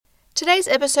Today's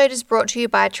episode is brought to you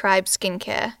by Tribe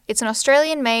Skincare. It's an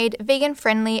Australian-made,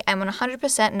 vegan-friendly and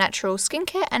 100% natural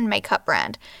skincare and makeup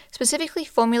brand, specifically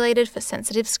formulated for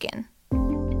sensitive skin.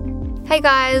 Hey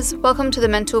guys, welcome to the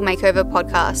Mental Makeover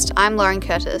podcast. I'm Lauren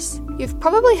Curtis. You've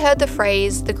probably heard the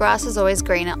phrase, the grass is always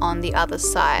greener on the other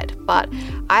side, but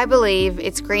I believe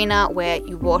it's greener where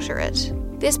you water it.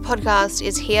 This podcast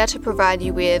is here to provide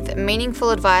you with meaningful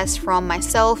advice from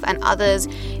myself and others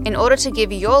in order to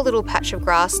give your little patch of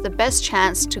grass the best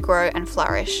chance to grow and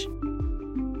flourish.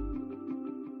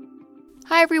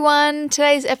 Hi everyone,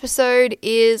 today's episode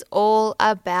is all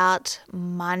about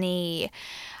money.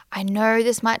 I know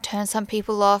this might turn some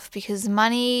people off because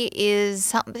money is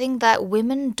something that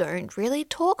women don't really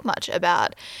talk much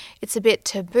about. It's a bit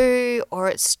taboo, or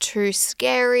it's too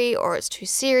scary, or it's too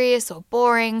serious or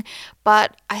boring,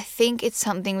 but I think it's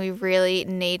something we really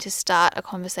need to start a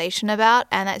conversation about,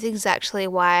 and that's exactly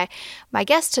why my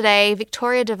guest today,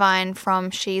 Victoria Devine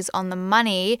from She's on the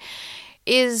Money,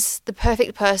 is the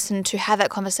perfect person to have that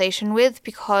conversation with,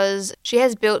 because she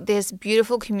has built this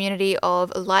beautiful community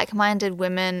of like-minded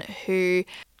women who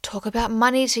talk about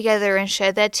money together and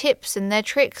share their tips and their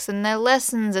tricks and their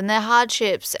lessons and their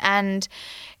hardships, and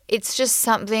it's just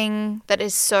something that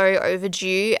is so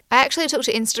overdue. I actually took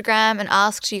to Instagram and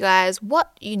asked you guys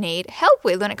what you need help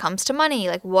with when it comes to money.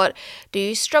 Like, what do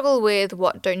you struggle with?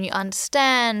 What don't you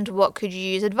understand? What could you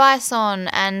use advice on?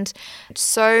 And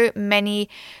so many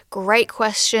great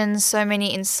questions, so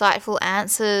many insightful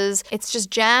answers. It's just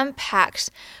jam-packed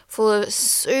full of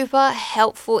super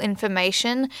helpful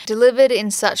information delivered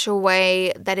in such a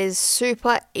way that is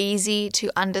super easy to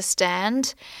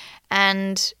understand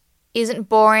and isn't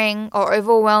boring or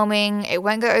overwhelming. It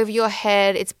won't go over your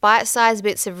head. It's bite-sized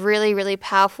bits of really, really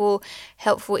powerful,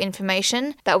 helpful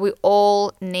information that we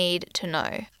all need to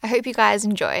know. I hope you guys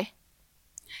enjoy.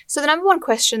 So the number one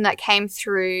question that came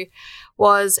through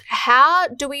was, how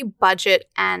do we budget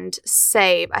and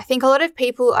save? I think a lot of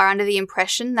people are under the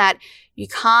impression that you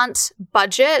can't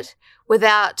budget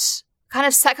without kind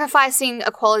of sacrificing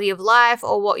a quality of life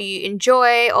or what you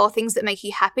enjoy or things that make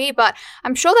you happy, but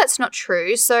I'm sure that's not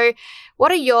true. So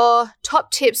what are your top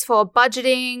tips for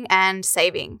budgeting and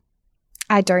saving?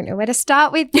 I don't know where to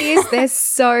start with this. There's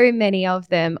so many of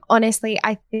them. Honestly,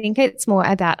 I think it's more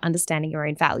about understanding your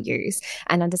own values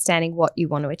and understanding what you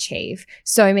want to achieve.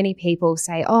 So many people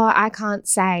say, oh, I can't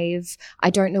save. I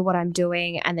don't know what I'm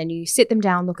doing. And then you sit them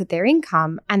down, look at their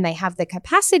income, and they have the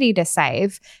capacity to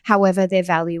save. However, they're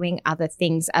valuing other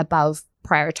things above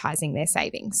prioritizing their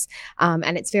savings.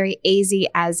 And it's very easy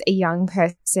as a young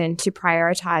person to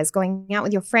prioritize going out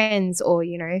with your friends or,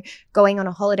 going on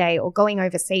a holiday or going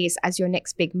overseas as your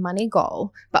next big money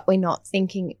goal, but we're not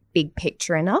thinking big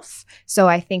picture enough. So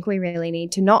I think we really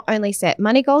need to not only set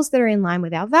money goals that are in line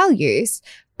with our values,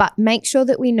 but make sure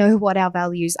that we know what our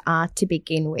values are to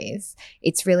begin with.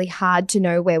 It's really hard to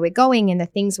know where we're going and the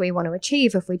things we want to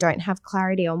achieve if we don't have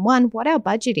clarity on, one, what our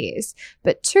budget is,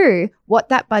 but two, what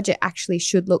that budget actually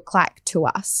should look like to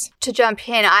us. To jump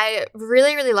in, I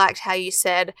really, really liked how you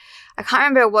said, I can't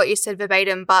remember what you said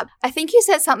verbatim, but I think you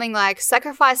said something like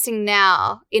sacrificing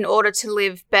now in order to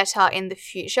live better in the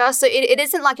future. So it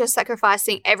isn't like you're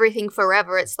sacrificing everything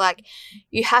forever. It's like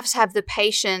you have to have the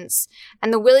patience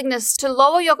and the willingness to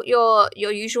lower your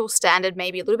usual standard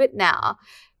maybe a little bit now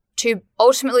to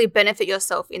ultimately benefit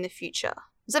yourself in the future.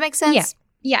 Does that make sense?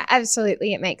 Yeah,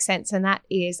 absolutely. It makes sense. And that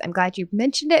is, I'm glad you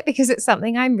mentioned it because it's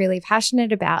something I'm really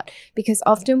passionate about, because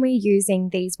often we're using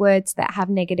these words that have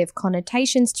negative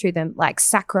connotations to them, like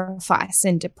sacrifice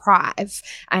and deprive.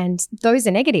 And those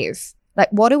are negative. Like,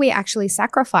 what are we actually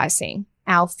sacrificing?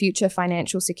 Our future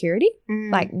financial security?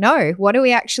 Like, no. What are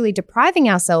we actually depriving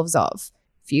ourselves of?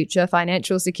 Future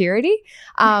financial security.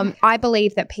 I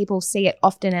believe that people see it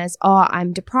often as, oh,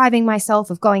 I'm depriving myself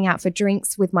of going out for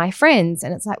drinks with my friends.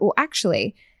 And it's like, well,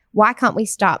 actually, why can't we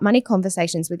start money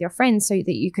conversations with your friends so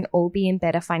that you can all be in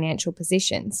better financial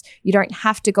positions? You don't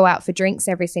have to go out for drinks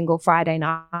every single Friday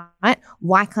night.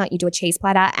 Why can't you do a cheese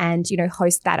platter and,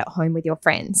 host that at home with your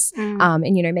friends? And,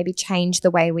 maybe change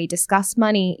the way we discuss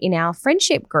money in our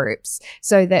friendship groups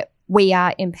so that we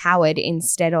are empowered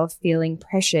instead of feeling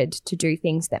pressured to do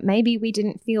things that maybe we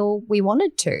didn't feel we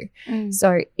wanted to.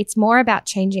 So it's more about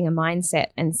changing a mindset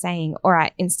and saying, all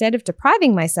right, instead of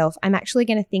depriving myself, I'm actually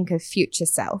going to think of future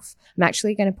self. I'm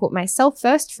actually going to put myself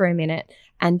first for a minute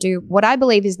and do what I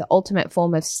believe is the ultimate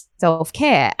form of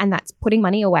self-care, and that's putting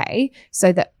money away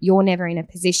so that you're never in a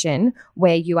position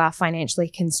where you are financially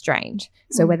constrained.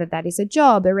 So whether that is a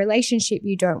job, a relationship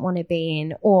you don't want to be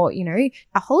in, or, you know,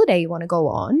 a holiday you want to go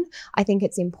on, I think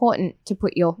it's important to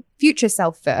put your future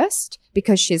self first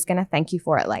because she's going to thank you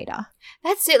for it later.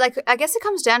 That's it. Like, I guess it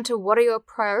comes down to what are your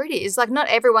priorities? Like, not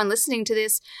everyone listening to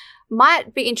this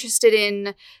might be interested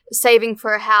in saving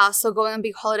for a house or going on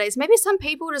big holidays. Maybe some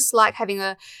people just like having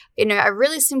a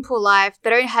really simple life. They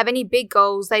don't have any big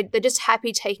goals. They're just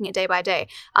happy taking it day by day.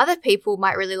 Other people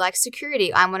might really like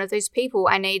security. I'm one of those people.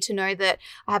 I need to know that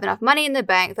I have enough money in the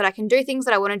bank that I can do things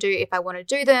that I want to do if I want to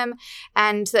do them,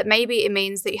 and that maybe it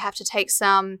means that you have to take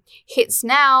some hits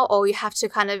now, or you have to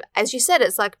kind of, as you said,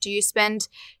 it's like, do you spend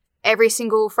every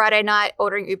single Friday night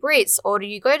ordering Uber Eats, or do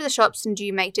you go to the shops and do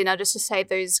you make dinner just to save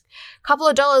those couple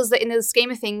of dollars that in the scheme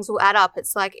of things will add up?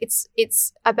 It's like,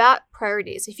 it's about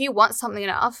priorities. If you want something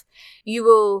enough, you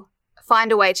will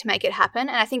find a way to make it happen.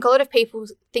 And I think a lot of people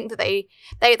think that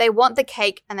they want the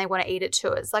cake and they want to eat it too.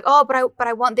 It's like, oh, but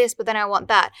I want this, but then I want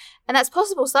that. And that's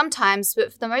possible sometimes,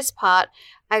 but for the most part,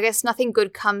 I guess nothing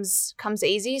good comes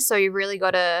easy. So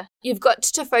you've got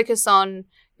to focus on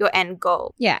your end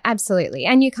goal. Yeah, absolutely.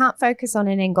 And you can't focus on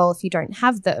an end goal if you don't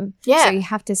have them. Yeah. So you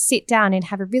have to sit down and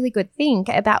have a really good think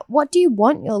about, what do you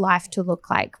want your life to look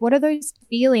like? What are those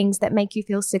feelings that make you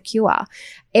feel secure?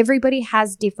 Everybody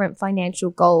has different financial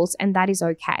goals, and that is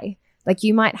okay. Like,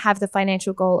 you might have the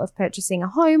financial goal of purchasing a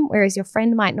home, whereas your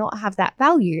friend might not have that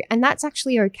value. And that's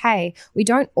actually okay. We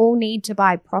don't all need to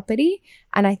buy property.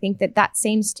 And I think that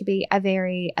seems to be a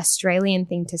very Australian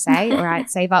thing to say. All right,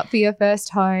 save up for your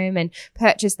first home and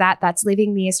purchase that. That's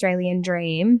living the Australian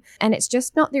dream. And it's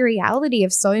just not the reality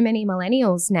of so many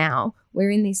millennials now.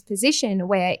 We're in this position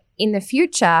where in the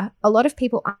future, a lot of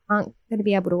people aren't going to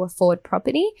be able to afford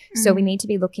property. So we need to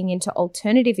be looking into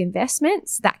alternative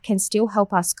investments that can still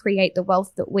help us create the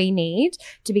wealth that we need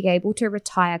to be able to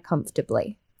retire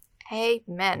comfortably.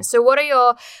 Amen. So what are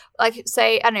your,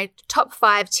 top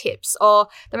 5 tips, or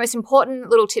the most important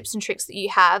little tips and tricks that you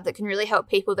have that can really help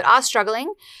people that are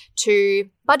struggling to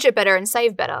budget better and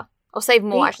save better? Or save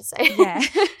more, I should say. Yeah.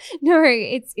 No,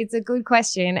 it's a good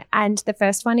question. And the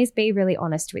first one is be really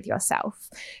honest with yourself.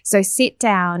 So sit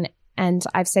down, and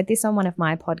I've said this on one of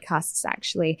my podcasts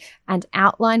actually, and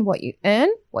outline what you earn,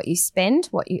 what you spend,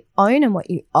 what you own, and what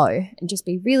you owe, and just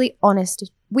be really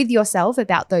honest with yourself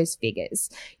about those figures.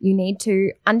 You need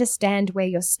to understand where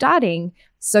you're starting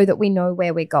so that we know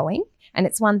where we're going. And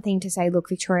it's one thing to say, look,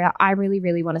 Victoria, I really,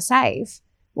 really want to save.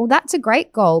 Well, that's a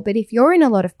great goal, but if you're in a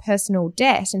lot of personal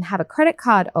debt and have a credit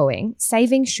card owing,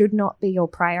 saving should not be your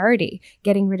priority.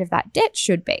 Getting rid of that debt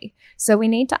should be. So we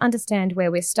need to understand where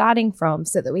we're starting from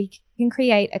so that we can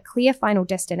create a clear final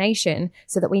destination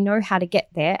so that we know how to get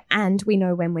there and we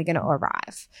know when we're going to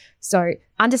arrive. So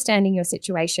understanding your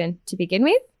situation to begin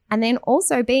with, and then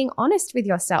also being honest with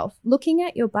yourself, looking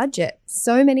at your budget.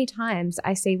 So many times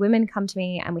I see women come to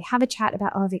me and we have a chat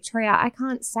about, oh, Victoria, I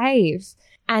can't save.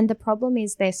 And the problem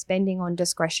is they're spending on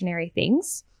discretionary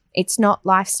things. It's not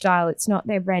lifestyle. It's not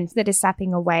their rent that is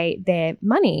sapping away their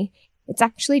money. It's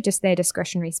actually just their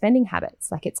discretionary spending habits.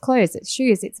 Like, it's clothes, it's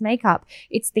shoes, it's makeup.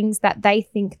 It's things that they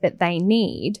think that they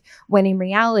need, when in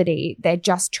reality, they're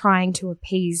just trying to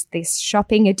appease this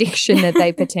shopping addiction that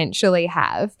they potentially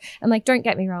have. And like, don't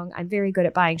get me wrong, I'm very good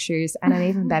at buying shoes and I'm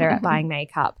even better at buying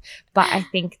makeup. But I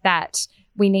think that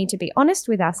we need to be honest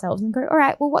with ourselves and go, all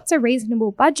right, well, what's a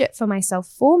reasonable budget for myself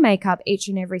for makeup each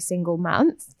and every single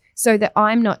month, so that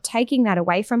I'm not taking that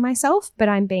away from myself, but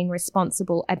I'm being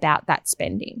responsible about that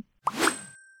spending.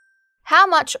 How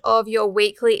much of your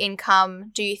weekly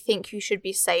income do you think you should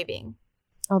be saving?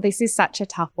 Oh, this is such a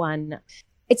tough one.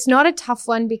 It's not a tough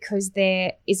one because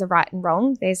there is a right and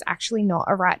wrong. There's actually not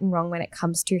a right and wrong when it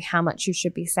comes to how much you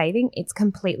should be saving. It's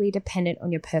completely dependent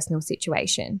on your personal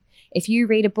situation. If you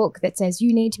read a book that says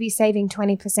you need to be saving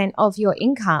 20% of your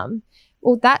income,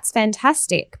 well, that's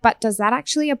fantastic. But does that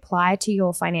actually apply to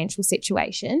your financial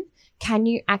situation? Can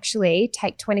you actually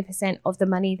take 20% of the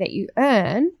money that you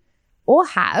earn or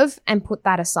have and put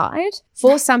that aside?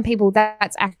 For some people,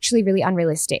 that's actually really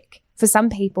unrealistic. For some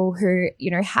people who,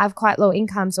 have quite low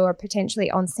incomes or are potentially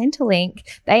on Centrelink,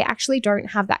 they actually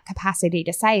don't have that capacity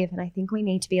to save. And I think we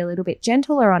need to be a little bit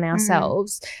gentler on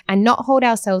ourselves and not hold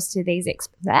ourselves to these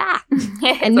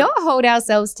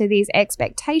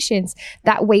expectations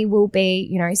that we will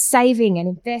be, saving and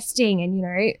investing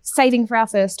and, saving for our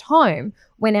first home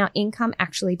when our income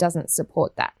actually doesn't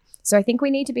support that. So I think we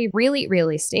need to be really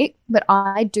realistic, but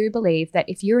I do believe that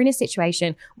if you're in a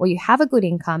situation where you have a good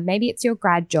income, maybe it's your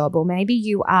grad job or maybe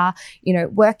you are,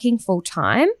 working full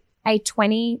time, a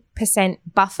 20%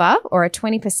 buffer or a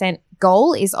 20%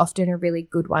 goal is often a really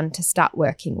good one to start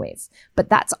working with. But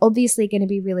that's obviously going to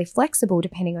be really flexible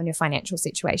depending on your financial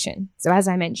situation. So as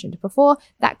I mentioned before,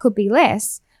 that could be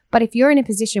less. But if you're in a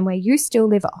position where you still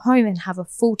live at home and have a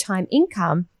full-time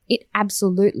income, it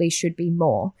absolutely should be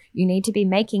more. You need to be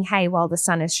making hay while the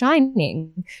sun is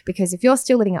shining, because if you're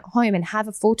still living at home and have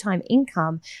a full-time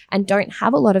income and don't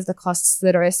have a lot of the costs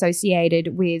that are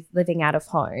associated with living out of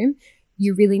home,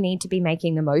 you really need to be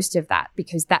making the most of that,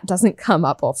 because that doesn't come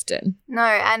up often. No,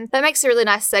 and that makes a really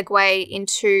nice segue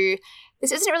into,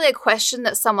 this isn't really a question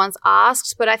that someone's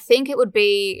asked, but I think it would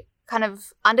be kind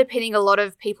of underpinning a lot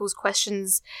of people's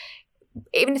questions,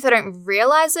 even if they don't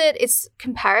realize it. It's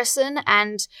comparison.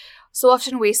 And so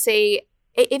often we see,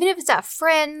 even if it's our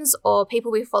friends or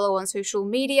people we follow on social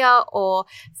media or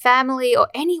family or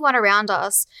anyone around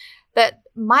us that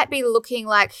might be looking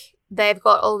like they've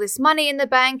got all this money in the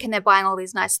bank and they're buying all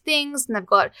these nice things and they've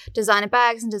got designer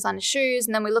bags and designer shoes.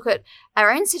 And then we look at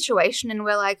our own situation and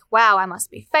we're like, wow, I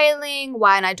must be failing.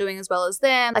 Why aren't I doing as well as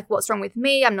them? Like, what's wrong with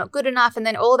me? I'm not good enough. And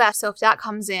then all of our self-doubt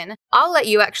comes in. I'll let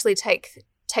you actually take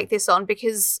this on,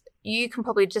 because you can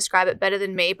probably describe it better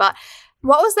than me. But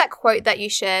what was that quote that you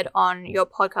shared on your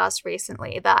podcast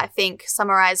recently that I think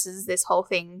summarizes this whole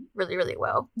thing really, really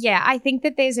well? Yeah, I think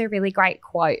that there's a really great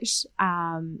quote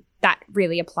that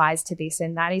really applies to this,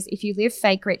 and that is, if you live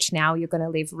fake rich now, you're going to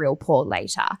live real poor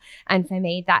later. And for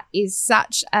me, that is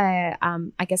such a,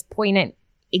 poignant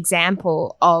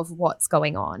example of what's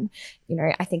going on. You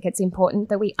know, I think it's important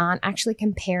that we aren't actually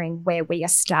comparing where we are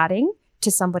starting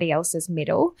to somebody else's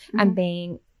middle, and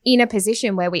being in a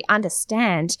position where we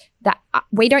understand that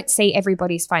we don't see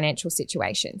everybody's financial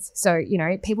situations. So, you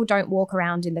know, people don't walk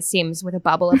around in The Sims with a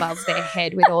bubble above their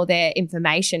head with all their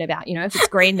information about, you know, if it's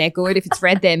green, they're good. If it's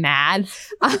red, they're mad.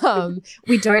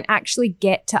 We don't actually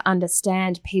get to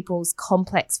understand people's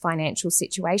complex financial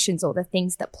situations or the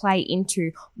things that play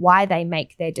into why they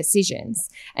make their decisions.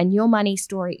 And your money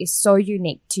story is so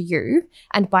unique to you.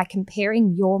 And by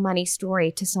comparing your money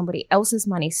story to somebody else's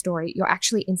money story, you're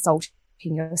actually insulting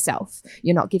yourself.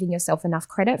 You're not giving yourself enough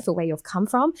credit for where you've come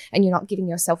from, and you're not giving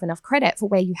yourself enough credit for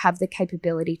where you have the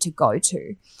capability to go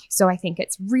to. So I think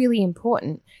it's really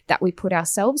important that we put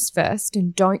ourselves first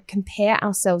and don't compare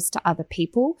ourselves to other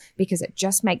people, because it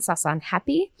just makes us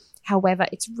unhappy. However,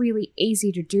 it's really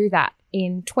easy to do that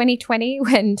in 2020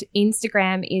 when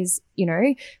Instagram is, you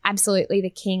know, absolutely the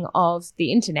king of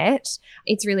the internet.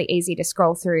 It's really easy to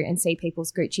scroll through and see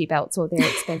people's Gucci belts or their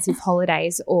expensive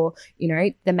holidays or, you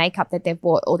know, the makeup that they've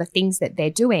bought or the things that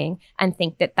they're doing and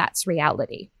think that that's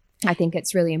reality. I think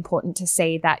it's really important to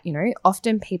see that, you know,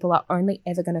 often people are only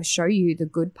ever going to show you the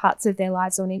good parts of their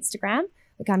lives on Instagram.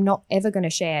 Like, I'm not ever going to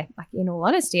share, like, in all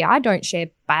honesty, I don't share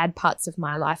bad parts of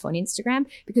my life on Instagram,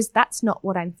 because that's not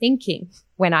what I'm thinking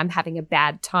when I'm having a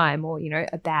bad time or, you know,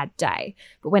 a bad day.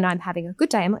 But when I'm having a good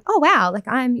day, I'm like, oh, wow, like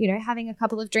I'm, you know, having a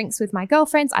couple of drinks with my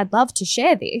girlfriends. I'd love to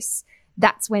share this.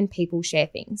 That's when people share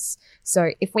things.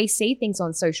 So if we see things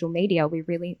on social media, we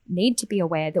really need to be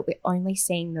aware that we're only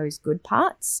seeing those good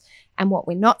parts. And what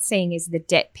we're not seeing is the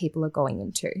debt people are going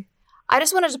into. I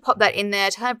just wanted to pop that in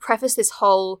there to kind of preface this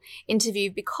whole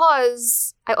interview,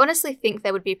 because I honestly think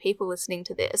there would be people listening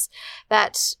to this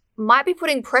that might be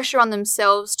putting pressure on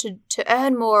themselves to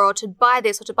earn more or to buy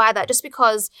this or to buy that just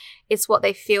because it's what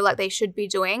they feel like they should be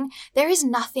doing. There is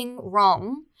nothing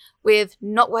wrong with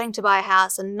not wanting to buy a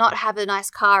house and not have a nice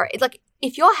car. It's like,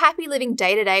 if you're happy living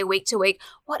day to day, week to week,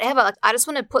 whatever, like, I just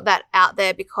want to put that out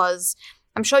there, because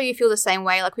I'm sure you feel the same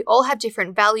way. Like, we all have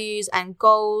different values and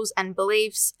goals and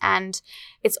beliefs, and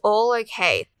it's all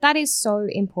okay. That is so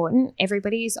important.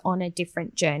 Everybody is on a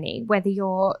different journey. Whether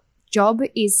your job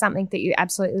is something that you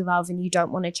absolutely love and you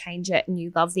don't want to change it and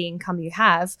you love the income you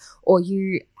have, or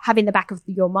you have in the back of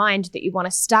your mind that you want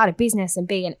to start a business and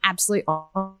be an absolute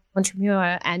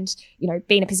entrepreneur and, you know,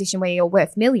 be in a position where you're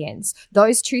worth millions.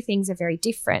 Those two things are very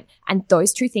different, and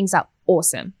those two things are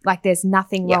awesome. Like, there's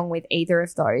nothing wrong with either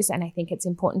of those. And I think it's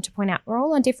important to point out we're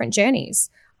all on different journeys.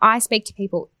 I speak to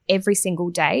people every single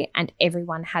day, and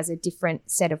everyone has a different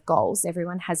set of goals.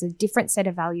 Everyone has a different set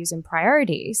of values and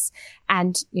priorities.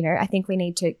 And, you know, I think we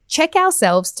need to check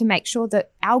ourselves to make sure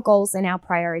that our goals and our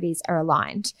priorities are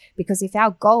aligned. Because if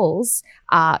our goals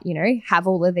are, you know, have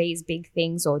all of these big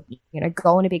things, or, you know,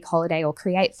 go on a big holiday or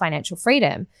create financial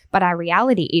freedom, but our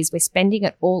reality is we're spending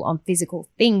it all on physical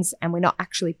things and we're not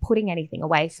actually putting anything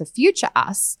away for future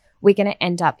us, we're going to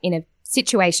end up in a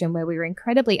situation where we were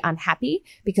incredibly unhappy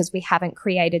because we haven't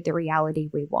created the reality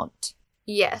we want.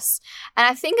 Yes. And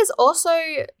I think it's also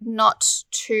not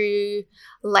too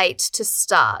late to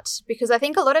start, because I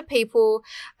think a lot of people,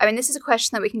 I mean, this is a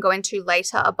question that we can go into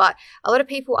later, but a lot of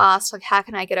people ask, like, how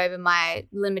can I get over my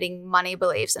limiting money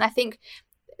beliefs? And I think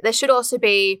there should also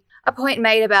be a point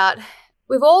made about,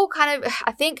 we've all kind of,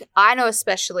 I think I know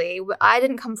especially, I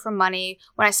didn't come from money.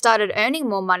 When I started earning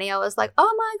more money, I was like,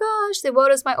 oh my gosh, the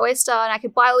world is my oyster and I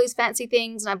could buy all these fancy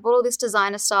things and I bought all this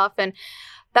designer stuff, and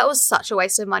that was such a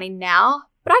waste of money now.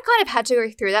 But I kind of had to go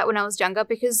through that when I was younger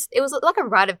because it was like a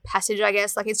rite of passage, I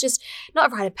guess. Like, it's just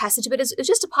not a rite of passage, but it's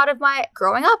just a part of my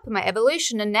growing up and my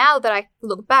evolution. And now that I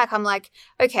look back, I'm like,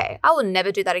 okay, I will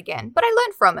never do that again. But I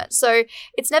learned from it. So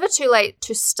it's never too late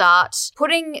to start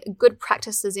putting good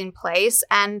practices in place.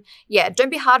 And yeah,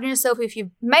 don't be hard on yourself if you've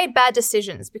made bad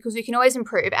decisions, because you can always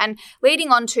improve. And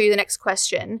leading on to the next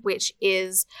question, which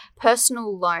is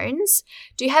personal loans.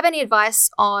 Do you have any advice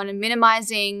on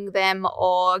minimizing them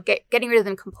or getting rid of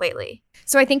them completely?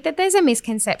 So I think that there's a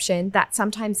misconception that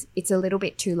sometimes it's a little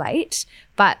bit too late,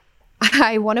 but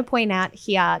I want to point out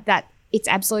here that it's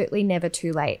absolutely never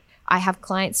too late. I have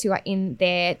clients who are in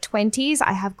their 20s.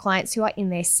 I have clients who are in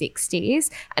their 60s,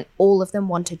 and all of them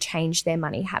want to change their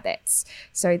money habits.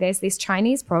 So there's this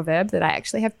Chinese proverb that I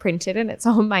actually have printed, and it's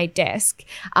on my desk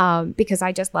because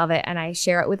I just love it, and I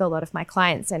share it with a lot of my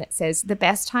clients. And it says, the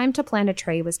best time to plant a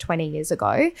tree was 20 years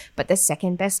ago, but the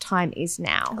second best time is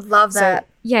now. I love that. So,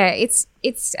 yeah,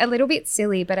 it's a little bit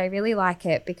silly, but I really like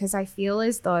it because I feel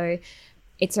as though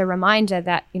it's a reminder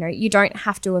that, you know, you don't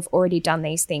have to have already done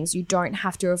these things. You don't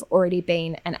have to have already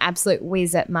been an absolute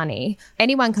whiz at money.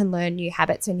 Anyone can learn new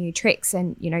habits and new tricks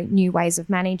and, you know, new ways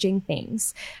of managing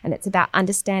things. And it's about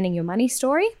understanding your money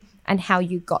story and how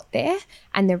you got there.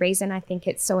 And the reason I think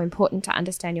it's so important to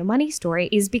understand your money story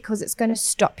is because it's going to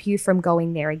stop you from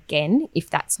going there again if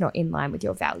that's not in line with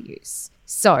your values.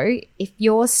 So if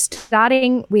you're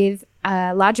starting with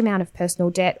a large amount of personal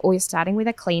debt or you're starting with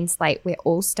a clean slate, we're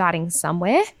all starting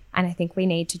somewhere. And I think we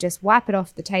need to just wipe it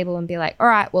off the table and be like, all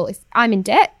right, well, if I'm in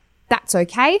debt, that's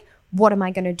okay. What am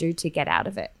I going to do to get out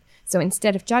of it? So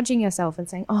instead of judging yourself and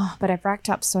saying, oh, but I've racked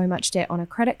up so much debt on a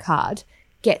credit card,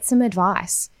 get some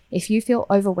advice. If you feel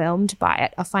overwhelmed by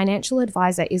it, a financial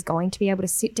advisor is going to be able to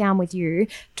sit down with you,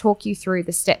 talk you through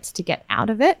the steps to get out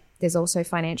of it. There's also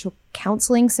financial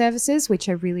counseling services, which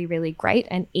are really, really great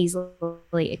and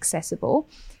easily accessible.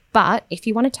 But if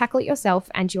you want to tackle it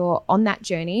yourself and you're on that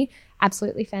journey,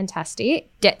 absolutely fantastic.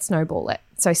 Debt snowball it.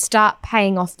 So start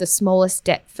paying off the smallest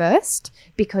debt first,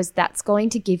 because that's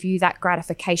going to give you that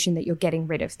gratification that you're getting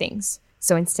rid of things.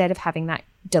 So instead of having that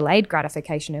delayed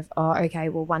gratification of, oh, okay,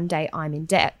 well, one day I'm in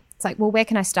debt. It's like, well, where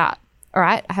can I start? All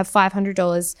right, I have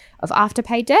 $500 of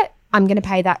Afterpay debt. I'm going to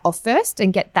pay that off first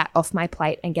and get that off my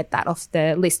plate and get that off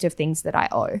the list of things that I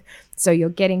owe. So you're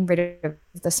getting rid of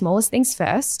the smallest things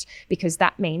first, because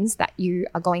that means that you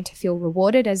are going to feel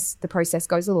rewarded as the process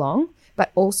goes along,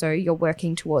 but also you're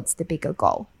working towards the bigger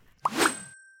goal.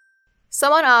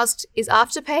 Someone asked, is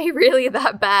Afterpay really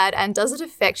that bad, and does it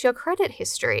affect your credit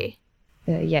history?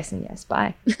 Yes and yes,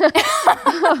 bye.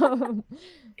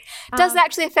 Does it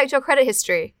actually affect your credit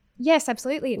history? Yes,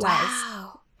 absolutely it does.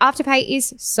 Wow. Afterpay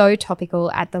is so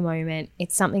topical at the moment.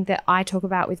 It's something that I talk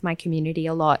about with my community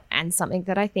a lot, and something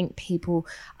that I think people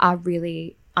are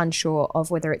really unsure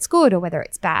of whether it's good or whether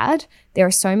it's bad. There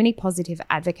are so many positive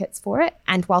advocates for it.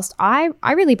 And whilst I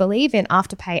really believe in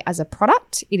Afterpay as a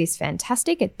product, it is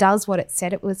fantastic. It does what it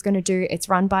said it was going to do. It's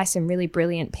run by some really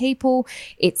brilliant people.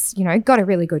 It's, you know, got a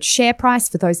really good share price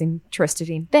for those interested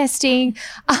in investing.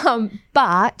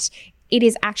 But it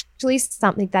is actually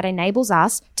something that enables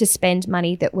us to spend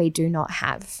money that we do not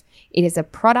have. It is a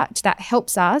product that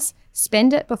helps us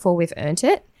spend it before we've earned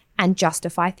it and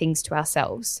justify things to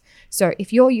ourselves. So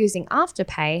if you're using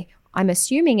Afterpay, I'm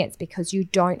assuming it's because you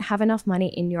don't have enough money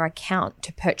in your account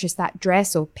to purchase that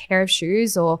dress or pair of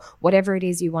shoes or whatever it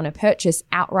is you want to purchase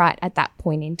outright at that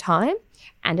point in time.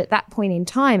 And at that point in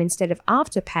time, instead of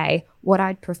Afterpay, what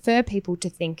I'd prefer people to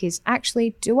think is,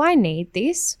 actually, do I need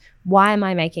this? Why am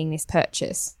I making this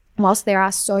purchase? Whilst there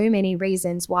are so many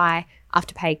reasons why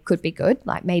Afterpay could be good,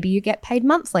 like maybe you get paid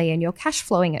monthly and you're cash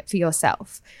flowing it for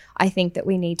yourself, I think that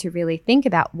we need to really think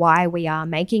about why we are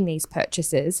making these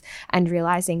purchases and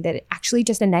realizing that it actually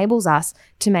just enables us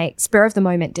to make spur of the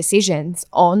moment decisions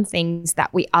on things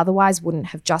that we otherwise wouldn't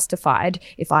have justified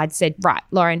if I'd said, right,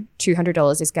 Lauren,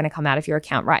 $200 is going to come out of your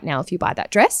account right now if you buy that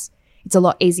dress. It's a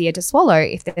lot easier to swallow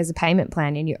if there's a payment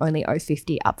plan and you only owe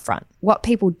 $50 upfront. What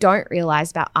people don't realize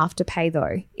about Afterpay,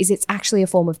 though, is it's actually a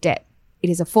form of debt.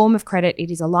 It is a form of credit,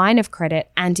 it is a line of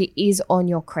credit, and it is on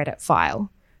your credit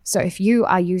file. So if you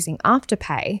are using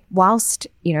Afterpay, whilst,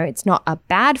 it's not a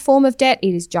bad form of debt,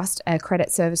 it is just a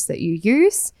credit service that you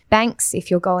use. Banks, if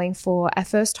you're going for a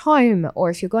first home or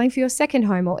if you're going for your second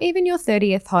home or even your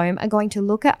 30th home, are going to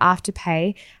look at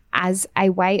Afterpay as a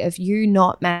way of you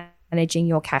not managing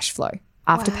your cash flow.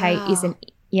 Afterpay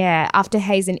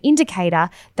is an indicator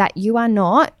that you are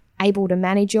not able to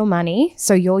manage your money.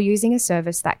 So you're using a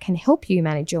service that can help you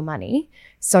manage your money.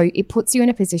 So it puts you in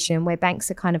a position where banks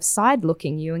are kind of side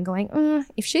looking you and going,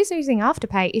 if she's using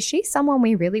Afterpay, is she someone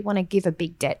we really want to give a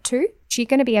big debt to? Is she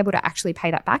going to be able to actually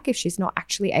pay that back if she's not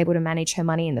actually able to manage her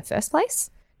money in the first place?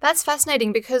 That's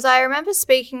fascinating because I remember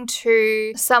speaking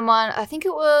to someone, I think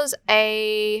it was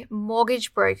a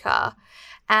mortgage broker,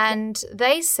 and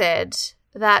they said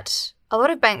that a lot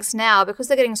of banks now, because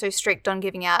they're getting so strict on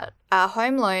giving out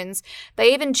home loans,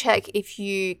 they even check if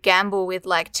you gamble with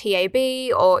like TAB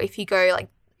or if you go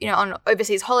on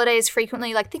overseas holidays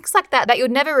frequently, like things like that you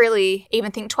would never really even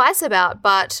think twice about.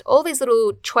 But all these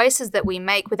little choices that we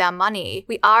make with our money,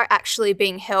 we are actually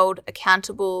being held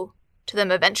accountable to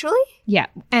them eventually. Yeah.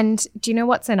 And do you know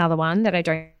what's another one that I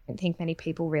don't think many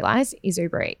people realize is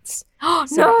Uber Eats? Oh,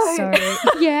 no.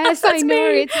 Yes, I know.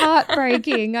 Me. It's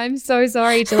heartbreaking. I'm so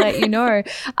sorry to let you know.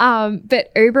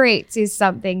 But Uber Eats is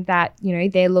something that,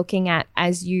 they're looking at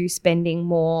as you spending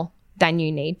more than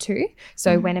you need to.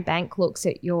 So when a bank looks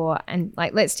at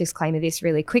let's disclaimer this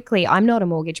really quickly. I'm not a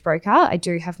mortgage broker. I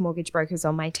do have mortgage brokers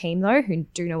on my team though who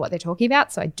do know what they're talking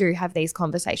about. So I do have these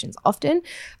conversations often.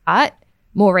 But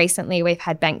more recently, we've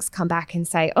had banks come back and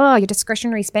say, oh, your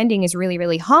discretionary spending is really,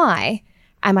 really high.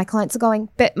 And my clients are going,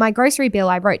 but my grocery bill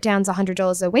I wrote down is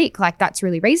 $100 a week. Like, that's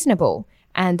really reasonable.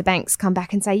 And the banks come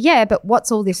back and say, yeah, but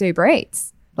what's all this Uber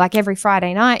Eats? Like every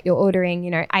Friday night, you're ordering,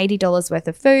 $80 worth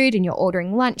of food and you're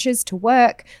ordering lunches to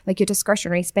work. Like your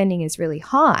discretionary spending is really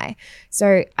high.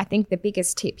 So I think the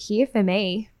biggest tip here for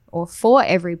me or for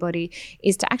everybody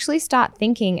is to actually start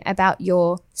thinking about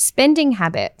your spending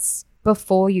habits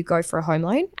before you go for a home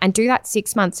loan and do that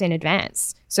 6 months in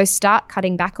advance. So start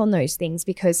cutting back on those things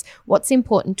because what's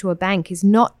important to a bank is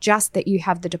not just that you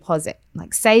have the deposit.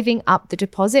 Like saving up the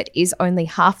deposit is only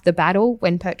half the battle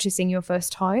when purchasing your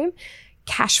first home.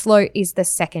 Cash flow is the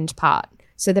second part.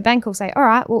 So the bank will say, all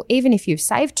right, well, even if you've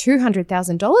saved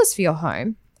 $200,000 for your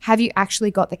home, have you actually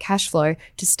got the cash flow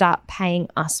to start paying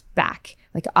us back?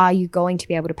 Like, are you going to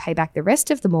be able to pay back the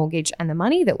rest of the mortgage and the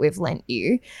money that we've lent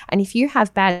you? And if you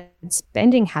have bad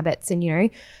spending habits and,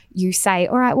 you say,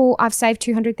 all right, well, I've saved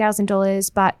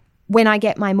 $200,000, but when I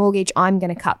get my mortgage, I'm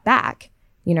going to cut back.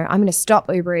 I'm going to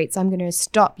stop Uber Eats. I'm going to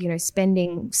stop,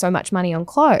 spending so much money on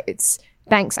clothes.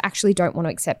 Banks actually don't want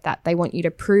to accept that. They want you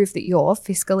to prove that you're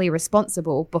fiscally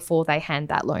responsible before they hand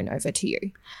that loan over to you.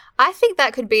 I think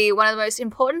that could be one of the most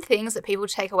important things that people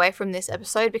take away from this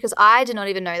episode because I did not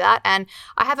even know that. And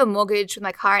I have a mortgage with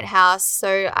my current house,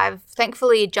 so I've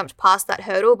thankfully jumped past that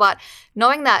hurdle. But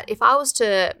knowing that if I was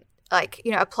to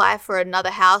apply for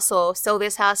another house or sell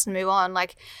this house and move on,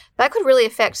 that could really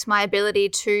affect my ability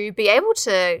to be able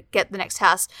to get the next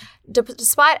house.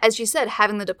 Despite, as you said,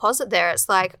 having the deposit there, it's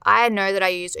like I know that I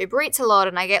use Uber Eats a lot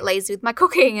and I get lazy with my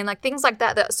cooking and things like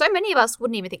that so many of us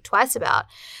wouldn't even think twice about.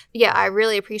 Yeah, I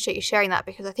really appreciate you sharing that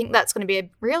because I think that's going to be a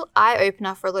real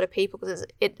eye-opener for a lot of people because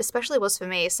it especially was for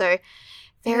me. So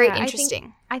very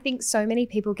interesting. I think so many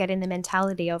people get in the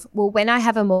mentality of, well, when I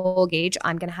have a mortgage,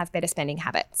 I'm going to have better spending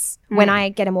habits. When I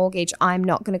get a mortgage, I'm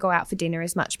not going to go out for dinner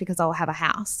as much because I'll have a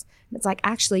house. And it's like,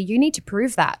 actually, you need to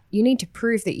prove that. You need to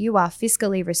prove that you are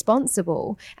fiscally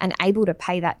responsible and able to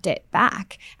pay that debt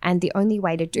back. And the only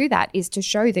way to do that is to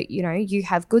show that, you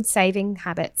have good saving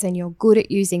habits and you're good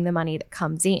at using the money that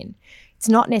comes in. It's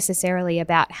not necessarily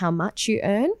about how much you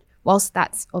earn. Whilst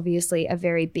that's obviously a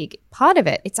very big part of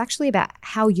it, it's actually about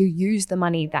how you use the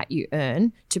money that you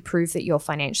earn to prove that you're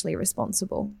financially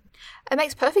responsible. It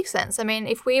makes perfect sense. I mean,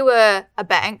 if we were a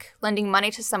bank lending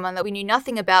money to someone that we knew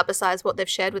nothing about besides what they've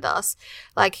shared with us,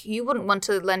 you wouldn't want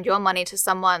to lend your money to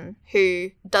someone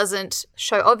who doesn't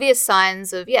show obvious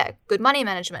signs of, good money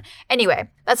management. Anyway,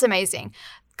 that's amazing.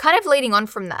 Kind of leading on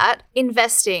from that,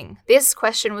 investing. This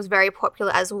question was very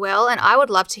popular as well, and I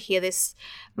would love to hear this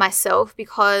myself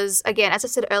because, again, as I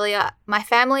said earlier, my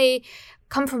family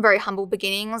come from very humble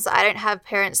beginnings. I don't have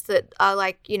parents that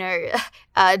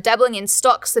are dabbling in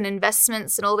stocks and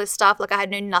investments and all this stuff. I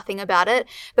know nothing about it,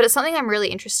 but it's something I'm really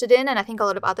interested in, and I think a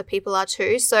lot of other people are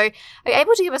too. So are you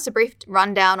able to give us a brief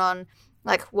rundown on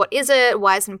what is it,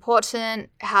 why it's important,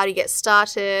 how do you get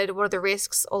started, what are the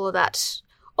risks, all of that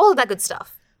good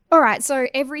stuff? All right, so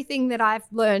everything that I've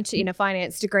learned in a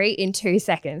finance degree in 2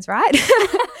 seconds, right?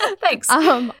 Thanks.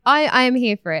 I am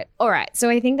here for it. All right, so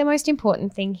I think the most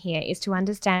important thing here is to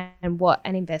understand what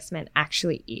an investment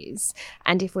actually is.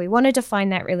 And if we want to define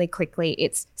that really quickly,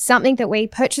 it's something that we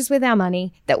purchase with our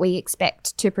money that we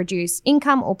expect to produce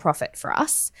income or profit for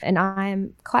us. And I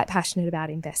am quite passionate about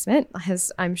investment, as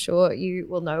I'm sure you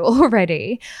will know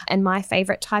already. And my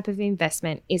favorite type of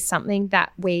investment is something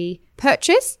that we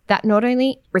purchase that not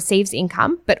only receives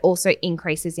income, but also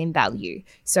increases in value.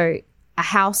 So a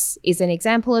house is an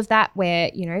example of that, where,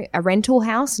 you know, a rental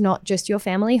house, not just your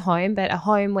family home, but a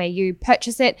home where you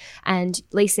purchase it and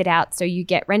lease it out. So you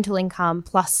get rental income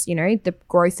plus, you know, the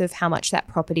growth of how much that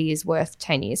property is worth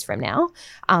 10 years from now.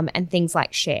 And things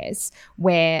like shares,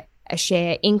 where a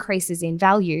share increases in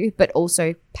value, but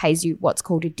also pays you what's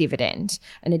called a dividend.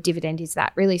 And a dividend is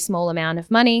that really small amount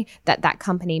of money that that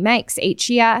company makes each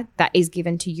year that is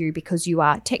given to you because you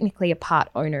are technically a part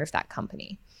owner of that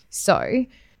company. So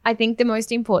I think the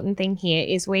most important thing here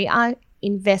is we are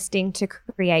investing to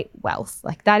create wealth.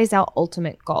 Like, that is our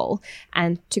ultimate goal.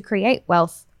 And to create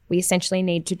wealth, we essentially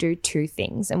need to do 2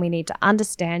 things, and we need to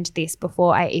understand this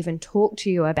before I even talk to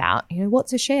you about, you know,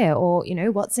 what's a share or, you know,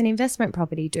 what's an investment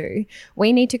property do.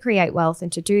 We need to create wealth,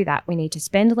 and to do that, we need to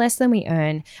spend less than we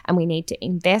earn, and we need to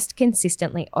invest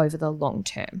consistently over the long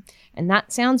term. And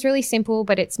that sounds really simple,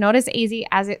 but it's not as easy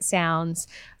as it sounds.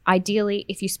 Ideally,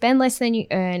 if you spend less than you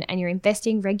earn and you're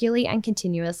investing regularly and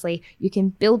continuously, you can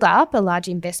build up a large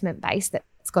investment base that's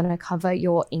going to cover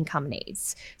your income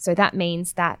needs. So that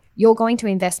means that you're going to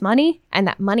invest money, and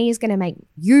that money is going to make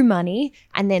you money.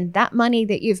 And then that money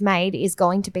that you've made is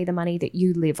going to be the money that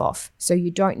you live off. So you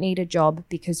don't need a job,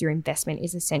 because your investment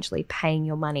is essentially paying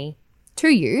your money to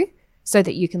you so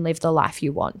that you can live the life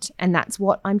you want. And that's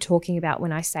what I'm talking about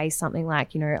when I say something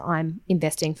like, you know, I'm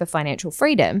investing for financial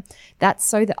freedom. That's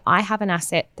so that I have an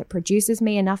asset that produces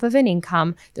me enough of an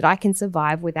income that I can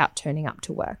survive without turning up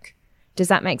to work. Does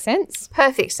that make sense?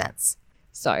 Perfect sense.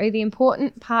 So the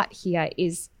important part here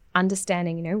is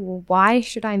understanding, you know, well, why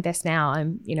should I invest now?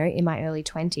 I'm, you know, in my early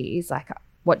 20s. Like,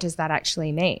 what does that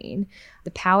actually mean?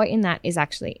 The power in that is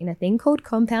actually in a thing called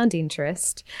compound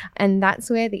interest. And that's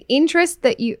where the interest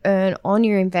that you earn on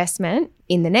your investment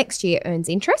in the next year earns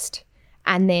interest.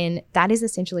 And then that is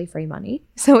essentially free money.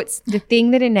 So it's the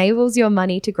thing that enables your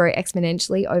money to grow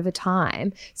exponentially over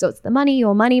time. So it's the money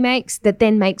your money makes that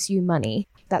then makes you money.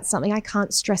 That's something I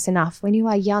can't stress enough. When you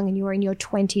are young and you are in your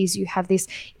 20s, you have this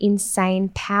insane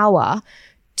power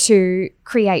to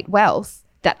create wealth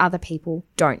that other people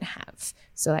don't have.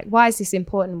 So, like, why is this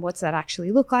important? What's that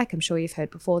actually look like? I'm sure you've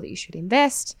heard before that you should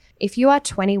invest. If you are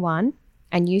 21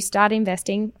 and you start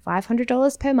investing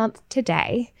 $500 per month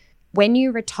today, when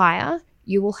you retire,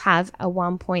 you will have a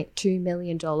 $1.2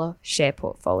 million share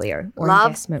portfolio or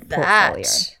investment portfolio.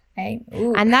 Hey,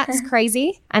 and that's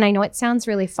crazy. And I know it sounds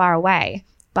really far away,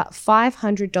 but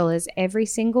 $500 every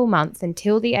single month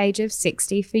until the age of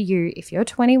 60 for you, if you're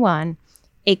 21,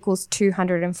 equals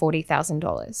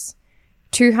 $240,000.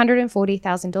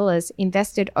 $240,000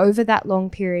 invested over that long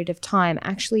period of time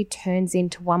actually turns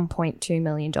into $1.2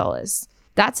 million.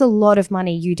 That's a lot of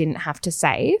money you didn't have to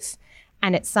save.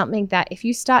 And it's something that if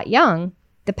you start young,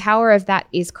 the power of that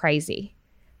is crazy.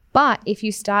 But if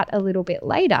you start a little bit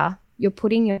later, you're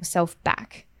putting yourself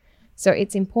back. So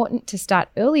it's important to start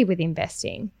early with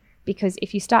investing, because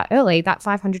if you start early, that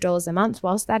 $500 a month,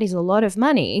 whilst that is a lot of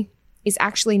money, is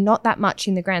actually not that much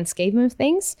in the grand scheme of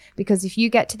things, because if you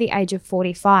get to the age of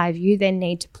 45, you then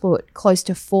need to put close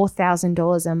to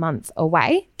 $4,000 a month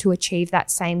away to achieve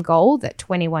that same goal that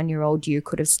 21-year-old you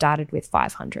could have started with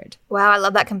 $500. Wow, I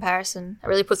love that comparison. It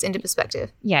really puts it into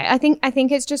perspective. Yeah, I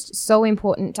think it's just so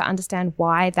important to understand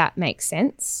why that makes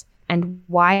sense and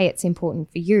why it's important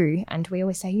for you. And we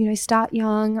always say, you know, start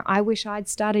young. I wish I'd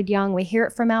started young. We hear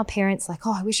it from our parents like,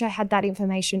 oh, I wish I had that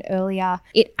information earlier.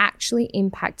 It actually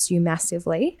impacts you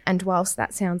massively. And whilst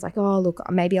that sounds like, oh, look,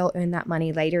 maybe I'll earn that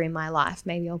money later in my life.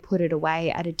 Maybe I'll put it away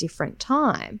at a different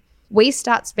time. We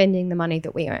start spending the money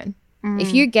that we earn.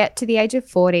 If you get to the age of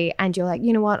 40 and you're like,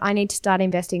 you know what, I need to start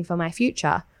investing for my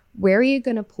future, where are you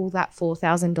going to pull that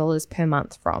 $4,000 per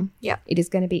month from? Yeah. It is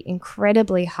going to be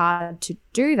incredibly hard to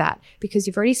do that because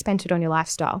you've already spent it on your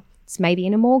lifestyle. It's maybe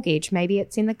in a mortgage, maybe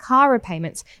it's in the car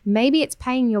repayments, maybe it's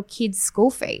paying your kids' school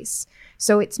fees.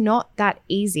 So it's not that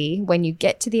easy when you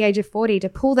get to the age of 40 to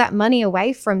pull that money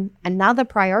away from another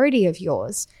priority of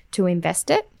yours to invest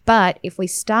it. But if we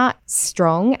start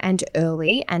strong and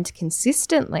early and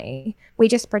consistently, we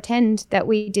just pretend that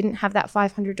we didn't have that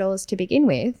 $500 to begin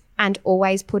with, and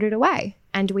always put it away.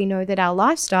 And we know that our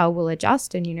lifestyle will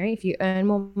adjust. And, if you earn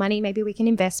more money, maybe we can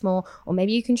invest more, or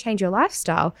maybe you can change your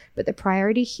lifestyle. But the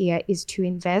priority here is to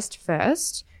invest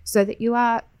first so that you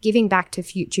are giving back to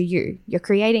future you. You're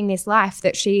creating this life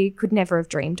that she could never have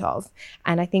dreamed of.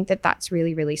 And I think that that's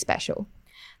really, really special.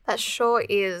 That sure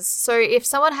is. So if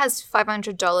someone has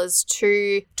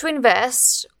 $500 to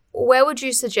invest, where would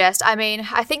you suggest? I mean,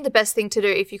 I think the best thing to do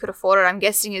if you could afford it, I'm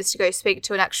guessing, is to go speak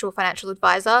to an actual financial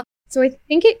advisor. So I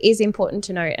think it is important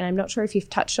to note, and I'm not sure if you've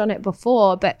touched on it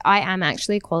before, but I am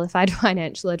actually a qualified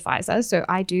financial advisor. So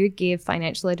I do give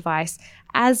financial advice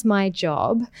as my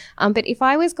job. But if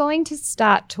I was going to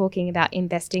start talking about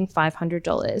investing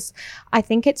 $500, I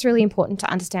think it's really important to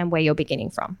understand where you're beginning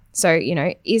from. So,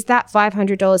 is that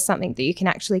 $500 something that you can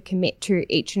actually commit to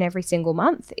each and every single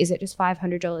month? Is it just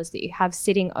 $500 that you have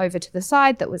sitting over to the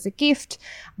side that was a gift?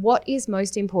 What is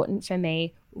most important for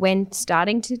me when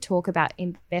starting to talk about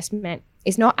investment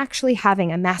is not actually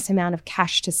having a mass amount of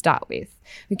cash to start with.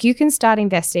 Like, you can start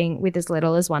investing with as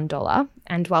little as $1.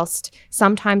 And whilst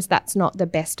sometimes that's not the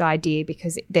best idea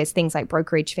because there's things like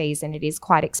brokerage fees and it is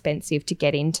quite expensive to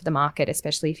get into the market,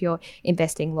 especially if you're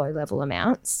investing low level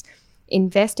amounts.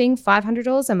 Investing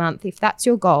 $500 a month, if that's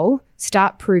your goal,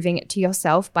 start proving it to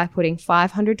yourself by putting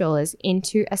 $500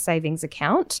 into a savings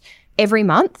account every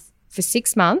month for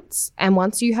 6 months. And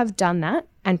once you have done that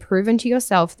and proven to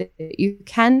yourself that you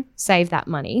can save that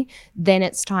money, then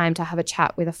it's time to have a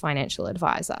chat with a financial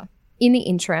advisor. In the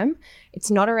interim,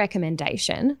 it's not a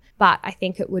recommendation, but I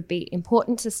think it would be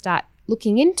important to start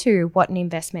looking into what an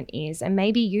investment is and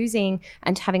maybe using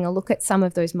and having a look at some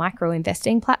of those micro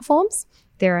investing platforms.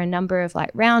 There are a number of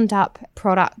roundup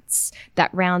products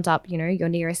that round up, your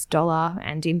nearest dollar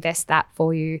and invest that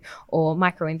for you, or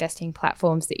micro investing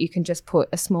platforms that you can just put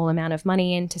a small amount of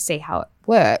money in to see how it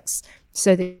works,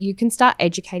 so that you can start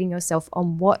educating yourself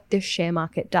on what the share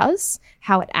market does,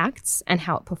 how it acts and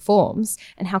how it performs,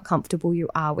 and how comfortable you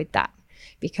are with that.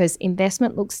 Because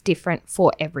investment looks different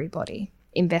for everybody.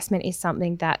 Investment is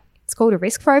something that it's called a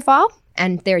risk profile.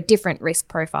 And there are different risk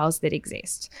profiles that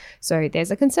exist. So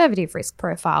there's a conservative risk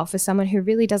profile for someone who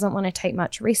really doesn't want to take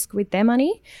much risk with their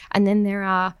money. And then there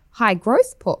are high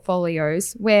growth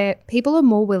portfolios where people are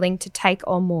more willing to take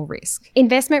on more risk.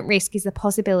 Investment risk is the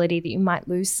possibility that you might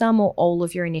lose some or all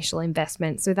of your initial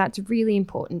investment. So that's really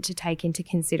important to take into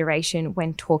consideration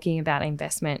when talking about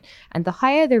investment. And the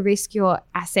higher the risk your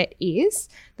asset is,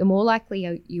 the more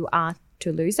likely you are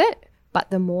to lose it, but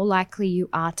the more likely you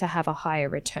are to have a higher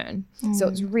return. So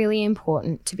it's really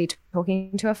important to be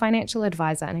talking to a financial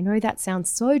advisor. And I know that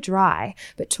sounds so dry,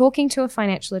 but talking to a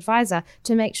financial advisor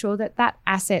to make sure that that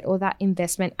asset or that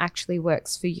investment actually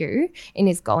works for you and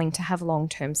is going to have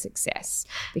long-term success.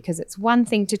 Because it's one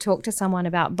thing to talk to someone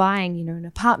about buying, an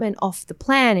apartment off the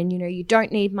plan and, you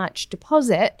don't need much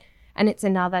deposit. And it's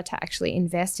another to actually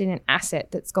invest in an asset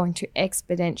that's going to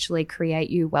exponentially create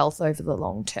you wealth over the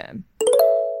long term.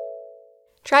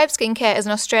 Tribe Skincare is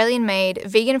an Australian-made,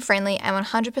 vegan-friendly and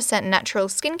 100% natural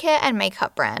skincare and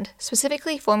makeup brand,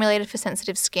 specifically formulated for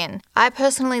sensitive skin. I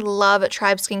personally love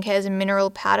Tribe Skincare's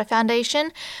mineral powder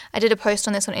foundation. I did a post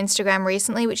on this on Instagram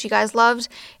recently, which you guys loved.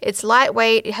 It's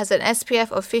lightweight, it has an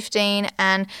SPF of 15,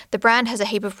 and the brand has a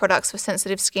heap of products for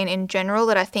sensitive skin in general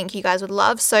that I think you guys would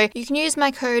love. So you can use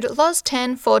my code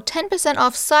LOZ10 for 10%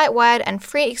 off site-wide and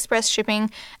free express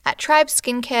shipping at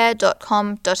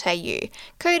tribeskincare.com.au.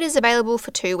 Code is available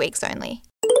for 2 weeks only.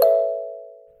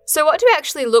 So what do we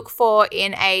actually look for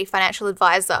in a financial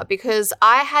advisor? Because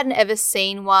I hadn't ever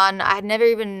seen one. I had never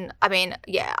even, I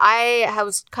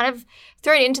was kind of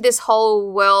thrown into this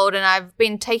whole world and I've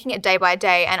been taking it day by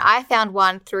day, and I found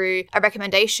one through a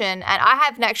recommendation and I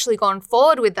haven't actually gone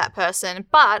forward with that person.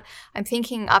 But I'm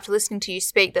thinking after listening to you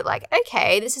speak that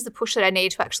okay, this is the push that I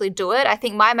need to actually do it. I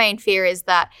think my main fear is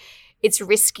that it's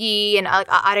risky and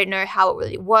I don't know how it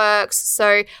really works.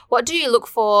 So what do you look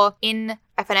for in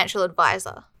a financial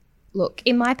advisor? Look,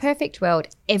 in my perfect world,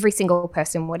 every single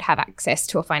person would have access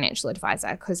to a financial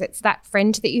advisor because it's that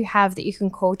friend that you have that you can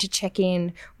call to check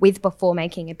in with before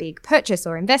making a big purchase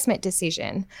or investment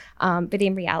decision. But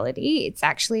in reality, it's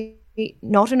actually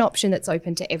not an option that's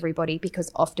open to everybody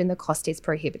because often the cost is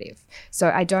prohibitive.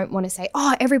 So I don't want to say,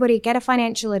 everybody get a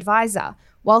financial advisor.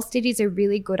 Whilst it is a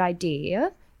really good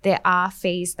idea, there are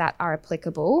fees that are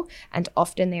applicable, and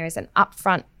often there is an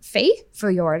upfront fee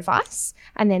for your advice,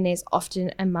 and then there's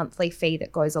often a monthly fee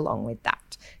that goes along with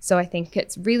that. So I think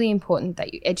it's really important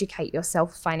that you educate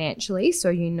yourself financially so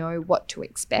you know what to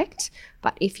expect.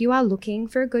 But if you are looking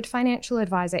for a good financial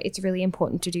advisor, it's really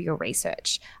important to do your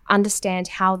research. Understand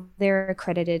how they're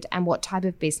accredited and what type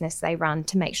of business they run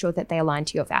to make sure that they align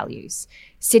to your values.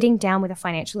 Sitting down with a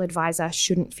financial advisor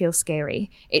shouldn't feel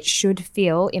scary. It should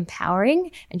feel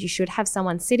empowering, and you should have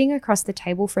someone sitting across the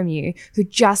table from you who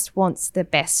just wants the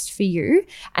best for you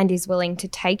and is willing to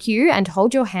take you and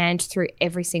hold your hand through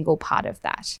every single part of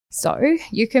that. So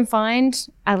you can find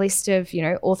a list of,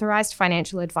 authorized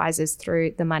financial advisors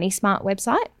through the Money Smart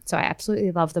website. So I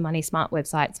absolutely love the Money Smart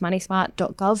website. It's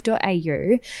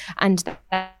moneysmart.gov.au, and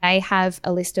they have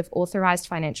a list of authorized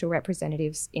financial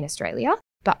representatives in Australia.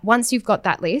 But once you've got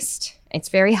that list, it's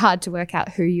very hard to work out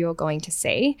who you're going to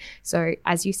see. So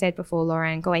as you said before,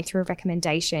 Lauren, going through a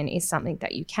recommendation is something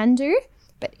that you can do.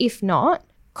 But if not,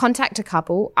 contact a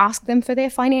couple, ask them for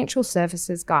their financial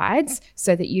services guides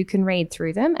so that you can read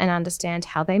through them and understand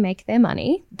how they make their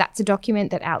money. That's a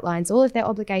document that outlines all of their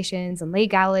obligations and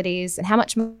legalities and how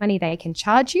much money they can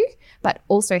charge you, but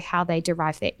also how they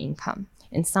derive their income.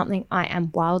 And something I am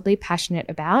wildly passionate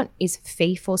about is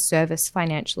fee-for-service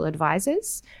financial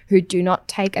advisors who do not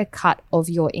take a cut of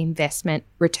your investment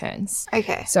returns.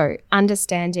 Okay. So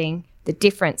understanding the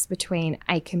difference between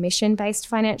a commission-based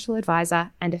financial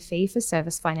advisor and a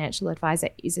fee-for-service financial advisor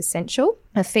is essential.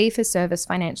 A fee-for-service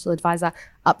financial advisor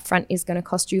upfront is going to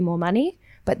cost you more money,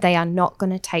 but they are not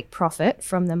going to take profit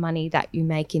from the money that you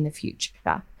make in the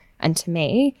future. And to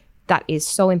me, that is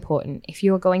so important. If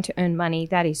you are going to earn money,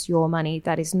 that is your money.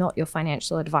 That is not your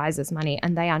financial advisor's money,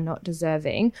 and they are not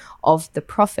deserving of the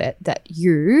profit that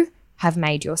you have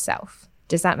made yourself.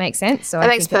 Does that make sense? So that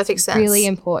makes perfect sense. It's really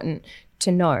important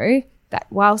to know that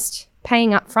whilst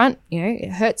paying up front,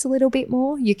 it hurts a little bit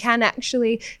more, you can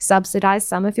actually subsidize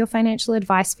some of your financial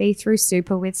advice fee through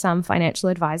super with some financial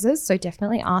advisors. So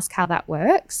definitely ask how that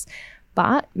works.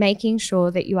 But making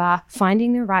sure that you are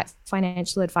finding the right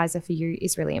financial advisor for you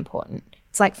is really important.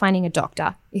 It's like finding a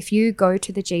doctor. If you go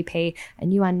to the GP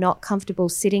and you are not comfortable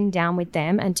sitting down with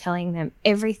them and telling them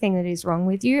everything that is wrong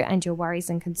with you and your worries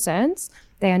and concerns,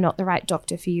 they are not the right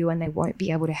doctor for you and they won't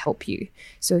be able to help you.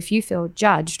 So if you feel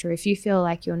judged or if you feel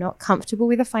like you're not comfortable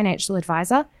with a financial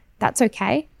advisor, that's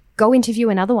okay. Go interview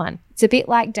another one. It's a bit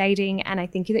like dating, and I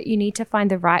think that you need to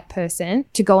find the right person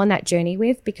to go on that journey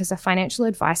with, because a financial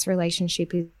advice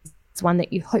relationship is one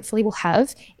that you hopefully will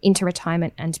have into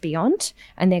retirement and beyond,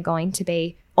 and they're going to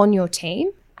be on your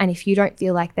team. And if you don't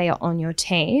feel like they are on your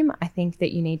team, I think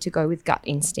that you need to go with gut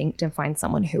instinct and find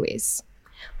someone who is.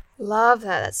 Love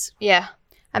that. That's,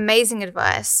 amazing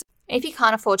advice. If you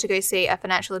can't afford to go see a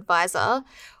financial advisor,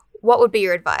 what would be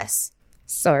your advice?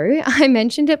 So I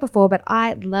mentioned it before, but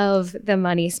I love the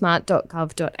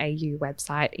moneysmart.gov.au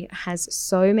website. It has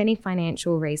so many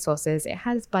financial resources. It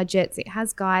has budgets. It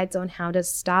has guides on how to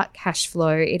start cash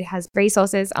flow. It has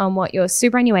resources on what your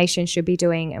superannuation should be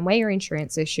doing and where your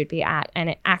insurances should be at. And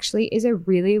it actually is a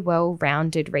really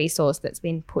well-rounded resource that's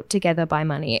been put together by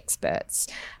money experts.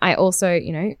 I also,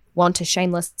 want to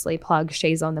shamelessly plug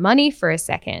She's on the Money for a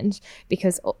second,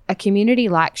 because a community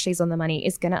like She's on the Money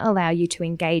is going to allow you to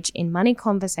engage in money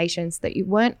conversations that you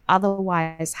weren't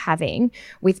otherwise having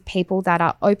with people that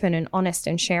are open and honest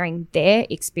and sharing their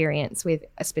experience with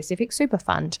a specific super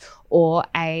fund or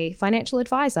a financial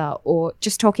advisor, or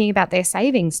just talking about their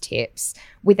savings tips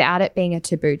without it being a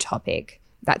taboo topic.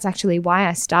 That's actually why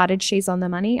I started She's on the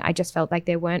Money. I just felt like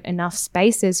there weren't enough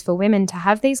spaces for women to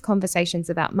have these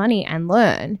conversations about money and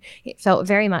learn. It felt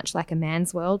very much like a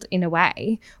man's world in a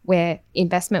way, where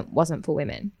investment wasn't for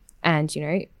women. And,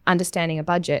 understanding a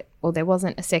budget, well, there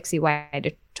wasn't a sexy way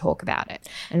to talk about it.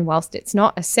 And whilst it's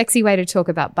not a sexy way to talk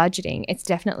about budgeting, it's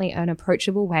definitely an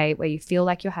approachable way where you feel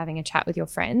like you're having a chat with your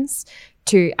friends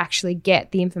to actually get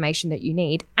the information that you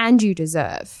need and you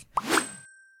deserve.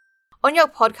 On your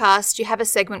podcast, you have a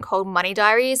segment called Money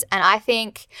Diaries, and I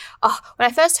think, when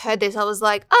I first heard this, I was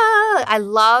like, I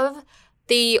love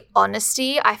the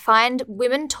honesty. I find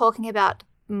women talking about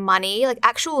money, like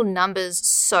actual numbers,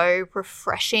 so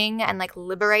refreshing and like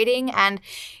liberating. And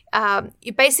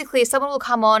you basically, someone will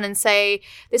come on and say,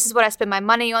 this is what I spend my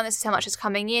money on, this is how much is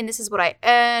coming in, this is what I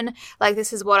earn, like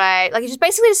this is what just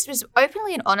basically just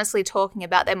openly and honestly talking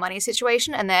about their money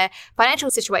situation and their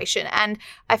financial situation. And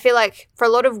I feel like for a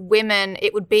lot of women,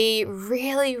 it would be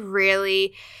really,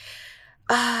 really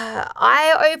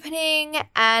eye-opening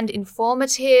and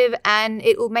informative, and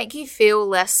it will make you feel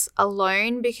less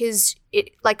alone, because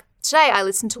today I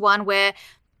listened to one where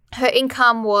her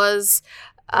income was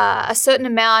a certain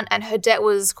amount and her debt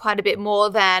was quite a bit more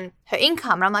than her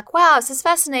income. And I'm like, wow, this is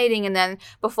fascinating. And then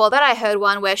before that, I heard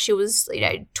one where she was,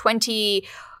 20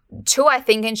 two, I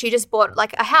think, and she just bought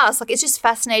like a house. Like, it's just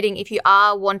fascinating if you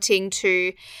are wanting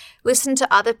to listen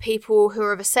to other people who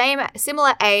are of a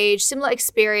similar age, similar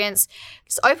experience,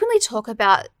 just openly talk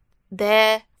about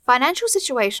their financial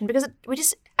situation, because we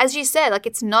just, as you said, like,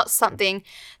 it's not something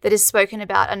that is spoken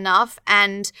about enough.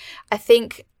 And I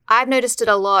think I've noticed it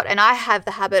a lot, and I have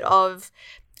the habit of,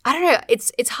 I don't know,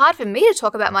 it's hard for me to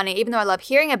talk about money, even though I love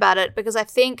hearing about it, because I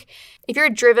think if you're a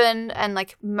driven and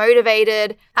like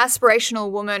motivated, aspirational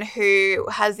woman who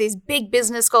has these big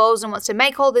business goals and wants to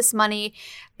make all this money,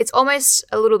 it's almost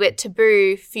a little bit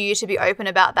taboo for you to be open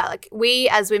about that. Like, we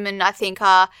as women, I think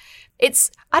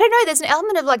I don't know, there's an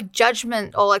element of like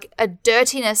judgment or like a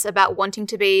dirtiness about wanting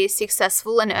to be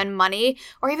successful and earn money,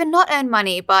 or even not earn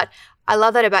money. But I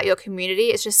love that about your community.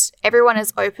 It's just everyone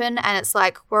is open, and it's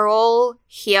like we're all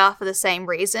here for the same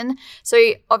reason. So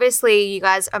obviously you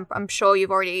guys, I'm sure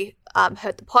you've already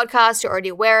heard the podcast, you're already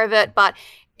aware of it, but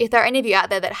if there are any of you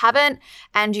out there that haven't,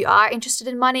 and you are interested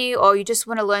in money, or you just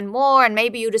want to learn more, and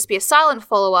maybe you'll just be a silent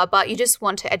follower, but you just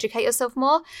want to educate yourself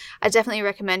more, I definitely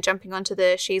recommend jumping onto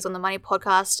the She's on the Money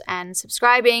podcast and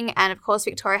subscribing. And of course,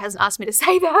 Victoria hasn't asked me to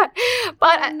say that,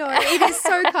 but no, it is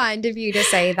so kind of you to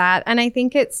say that. And I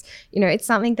think it's, it's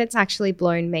something that's actually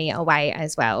blown me away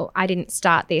as well. I didn't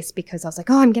start this because I was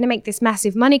like, oh, I'm going to make this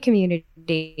massive money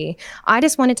community. I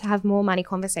just wanted to have more money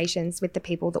conversations with the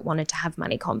people that wanted to have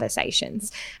money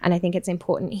conversations. And I think it's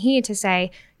important here to say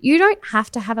you don't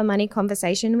have to have a money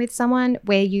conversation with someone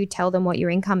where you tell them what your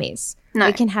income is. No.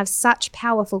 We can have such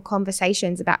powerful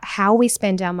conversations about how we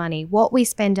spend our money, what we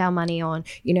spend our money on,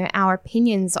 our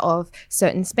opinions of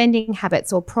certain spending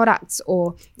habits or products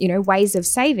or, ways of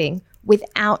saving,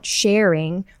 without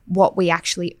sharing what we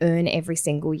actually earn every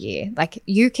single year. Like,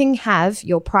 you can have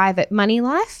your private money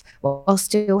life while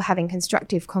still having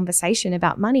constructive conversation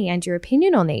about money and your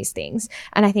opinion on these things.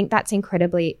 And I think that's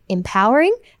incredibly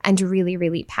empowering and really,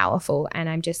 really powerful. And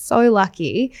I'm just so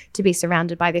lucky to be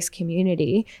surrounded by this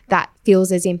community that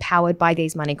feels as empowered by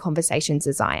these money conversations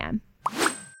as I am.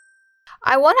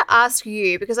 I want to ask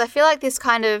you, because I feel like this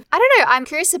kind of, I don't know, I'm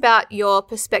curious about your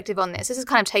perspective on this. This is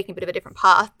kind of taking a bit of a different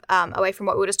path away from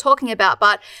what we were just talking about,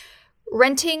 but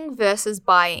renting versus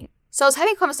buying. So I was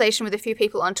having a conversation with a few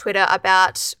people on Twitter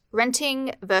about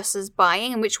renting versus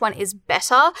buying and which one is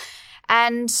better.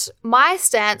 And my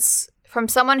stance, from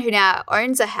someone who now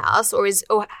owns a house or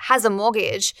has a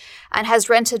mortgage and has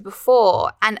rented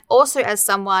before, and also as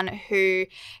someone who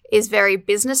is very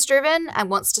business driven and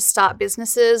wants to start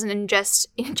businesses and invest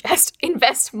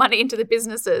money into the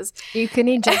businesses. You can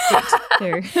ingest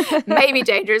it too. Maybe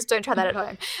dangerous. Don't try that at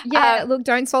home. Yeah, look,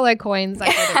 don't swallow coins. I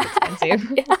bet it's expensive.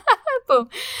 Boom.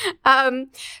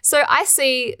 So I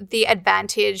see the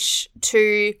advantage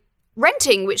to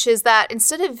renting, which is that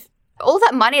instead of all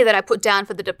that money that I put down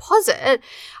for the deposit,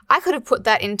 I could have put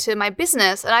that into my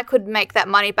business and I could make that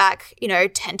money back,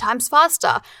 10 times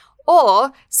faster.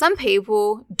 Or some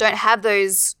people don't have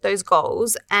those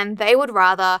goals and they would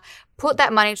rather put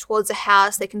that money towards a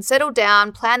house. They can settle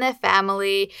down, plan their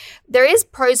family. There is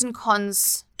pros and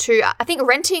cons to, I think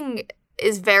renting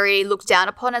is very looked down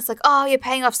upon. It's like, oh, you're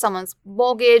paying off someone's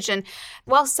mortgage. And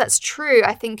whilst that's true,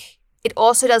 I think it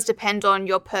also does depend on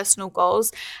your personal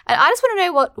goals. And I just want to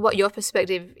know what your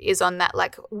perspective is on that.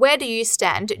 Like, where do you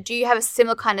stand? Do you have a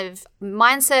similar kind of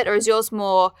mindset, or is yours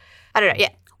more, I don't know, yeah.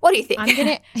 What do you think?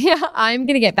 I'm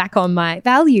gonna get back on my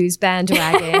values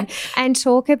bandwagon and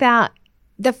talk about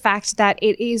the fact that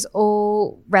it is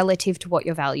all relative to what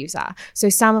your values are. So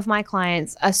some of my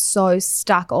clients are so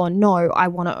stuck on, no, I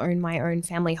want to own my own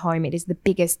family home. It is the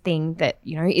biggest thing that,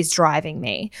 is driving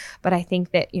me. But I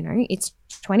think that, it's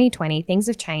 2020. Things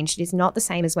have changed. It is not the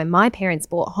same as when my parents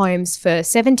bought homes for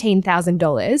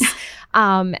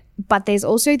 $17,000. But there's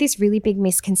also this really big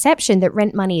misconception that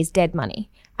rent money is dead money.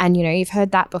 And, you've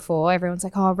heard that before. Everyone's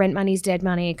like, oh, rent money's dead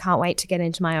money. I can't wait to get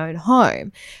into my own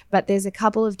home. But there's a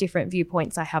couple of different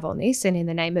viewpoints I have on this. And in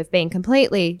the name of being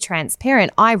completely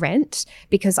transparent, I rent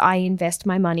because I invest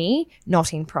my money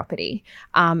not in property.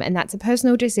 And that's a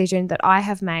personal decision that I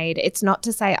have made. It's not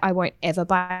to say I won't ever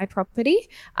buy property.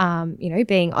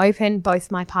 Being open,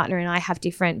 both my partner and I have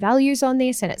different values on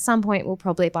this. And at some point, we'll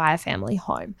probably buy a family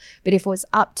home. But if it was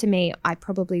up to me, I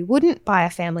probably wouldn't buy a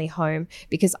family home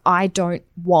because I don't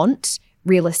want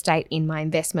real estate in my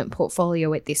investment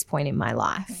portfolio at this point in my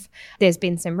life. There's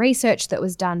been some research that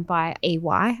was done by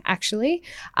EY actually,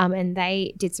 and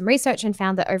they did some research and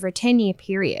found that over a 10-year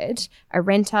period, a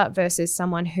renter versus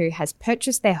someone who has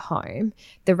purchased their home,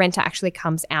 the renter actually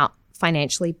comes out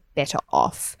financially better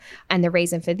off. And the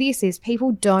reason for this is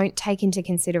people don't take into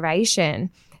consideration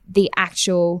the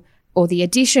actual or the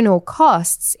additional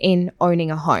costs in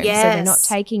owning a home. Yes. So they're not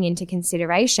taking into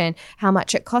consideration how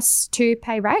much it costs to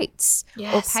pay rates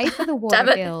or pay for the water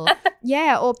bill.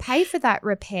 Yeah, or pay for that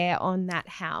repair on that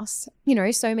house. You know,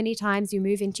 so many times you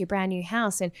move into your brand new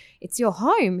house and it's your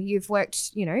home. You've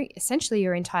worked, you know, essentially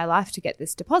your entire life to get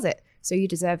this deposit. So you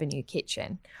deserve a new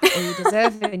kitchen, or you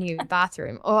deserve a new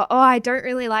bathroom, or, oh, I don't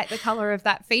really like the color of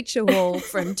that feature wall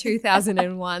from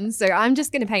 2001, so I'm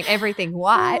just going to paint everything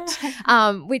white,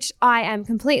 which I am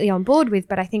completely on board with.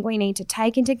 But I think we need to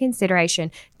take into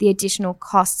consideration the additional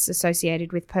costs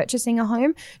associated with purchasing a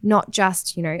home, not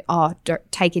just, you know,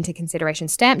 don't take into consideration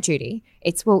stamp duty.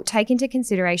 It's, well, take into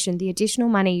consideration the additional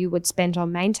money you would spend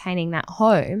on maintaining that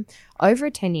home over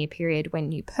a 10-year period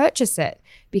when you purchase it,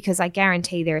 because I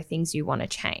guarantee there are things you want to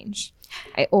change.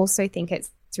 I also think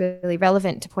it's really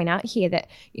relevant to point out here that,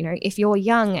 you know, if you're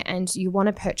young and you want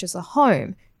to purchase a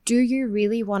home, do you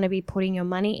really want to be putting your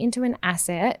money into an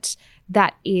asset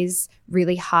that is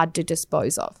really hard to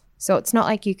dispose of? So it's not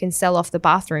like you can sell off the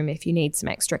bathroom if you need some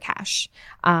extra cash.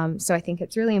 So I think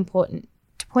it's really important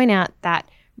to point out that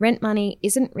rent money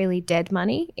isn't really dead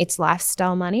money. It's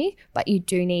lifestyle money, but you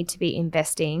do need to be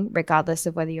investing regardless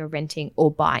of whether you're renting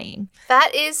or buying.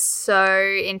 That is so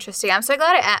interesting. I'm so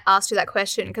glad I asked you that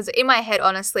question, because in my head,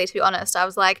 honestly, to be honest, I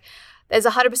was like, there's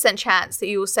 100% chance that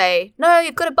you will say, no,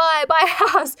 you've got to buy a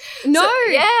house. No. So,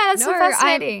 yeah, that's so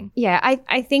fascinating.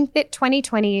 I think that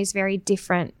 2020 is very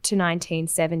different to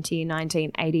 1970,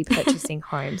 1980 purchasing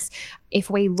homes. If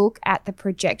we look at the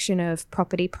projection of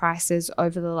property prices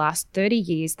over the last 30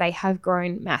 years, they have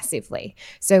grown massively.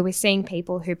 So we're seeing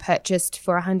people who purchased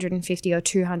for $150,000 or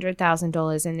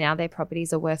 $200,000 and now their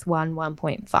properties are worth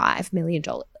 $1.5 million.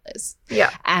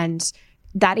 Yeah. And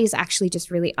that is actually just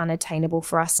really unattainable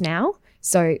for us now.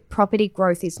 So property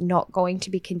growth is not going to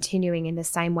be continuing in the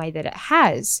same way that it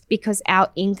has, because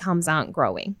our incomes aren't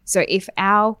growing. So if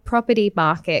our property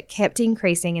market kept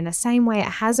increasing in the same way it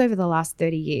has over the last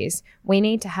 30 years, we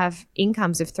need to have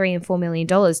incomes of $3 and $4 million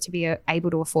to be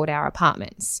able to afford our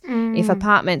apartments. If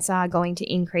apartments are going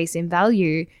to increase in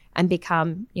value and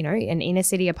become, you know, an inner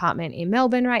city apartment in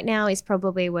Melbourne right now is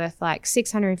probably worth like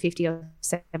 $650,000 or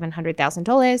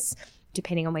 $700,000.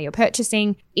 Depending on where you're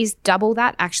purchasing. Is double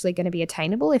that actually going to be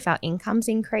attainable if our incomes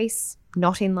increase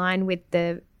not in line with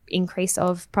the increase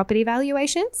of property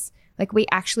valuations? Like, we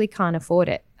actually can't afford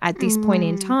it. At this point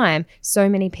in time, so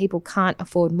many people can't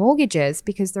afford mortgages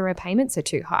because the repayments are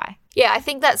too high. Yeah, I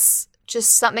think that's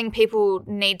just something people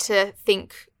need to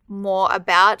think more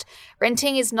about.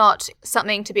 Renting is not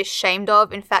something to be ashamed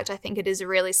of. In fact, I think it is a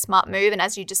really smart move. And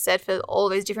as you just said, for all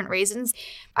those different reasons,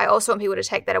 I also want people to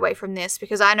take that away from this,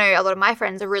 because I know a lot of my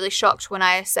friends are really shocked when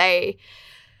I say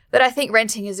that I think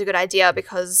renting is a good idea,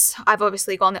 because I've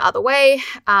obviously gone the other way.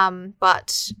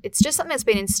 But it's just something that's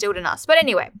been instilled in us. But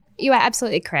anyway. You are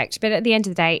absolutely correct. But at the end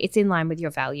of the day, it's in line with your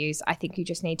values. I think you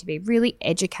just need to be really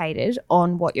educated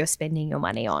on what you're spending your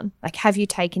money on. Like, have you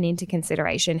taken into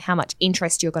consideration how much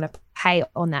interest you're going to pay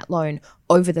on that loan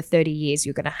over the 30 years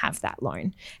you're going to have that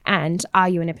loan? And are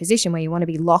you in a position where you want to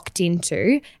be locked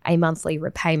into a monthly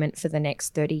repayment for the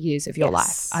next 30 years of your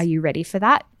life? Are you ready for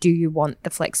that? Do you want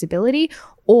the flexibility?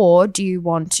 Or do you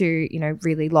want to, you know,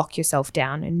 really lock yourself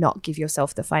down and not give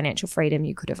yourself the financial freedom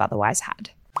you could have otherwise had?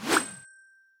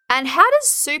 And how does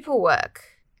super work?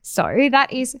 So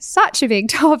that is such a big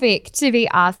topic to be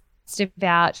asked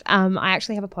about. I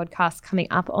actually have a podcast coming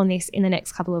up on this in the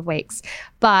next couple of weeks,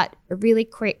 but a really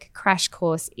quick crash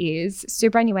course is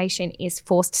superannuation is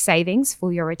forced savings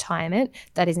for your retirement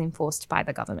that is enforced by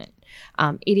the government.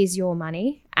 It is your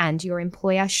money, and your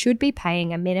employer should be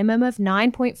paying a minimum of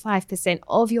 9.5%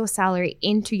 of your salary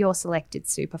into your selected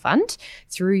super fund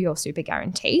through your super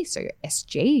guarantee. So your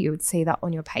SG, you would see that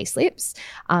on your pay slips.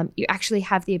 You actually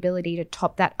have the ability to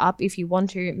top that up if you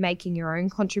want to, making your own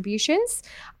contributions.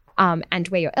 And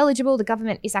where you're eligible, the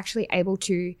government is actually able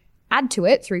to add to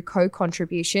it through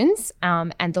co-contributions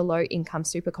and the low income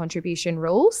super contribution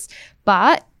rules.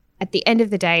 But at the end of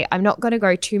the day, I'm not going to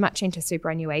go too much into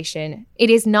superannuation.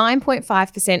 It is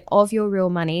 9.5% of your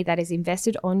real money that is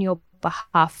invested on your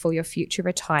behalf for your future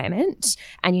retirement,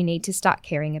 and you need to start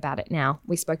caring about it now.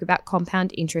 We spoke about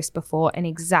compound interest before, and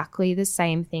exactly the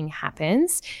same thing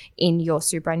happens in your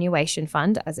superannuation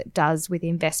fund as it does with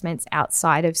investments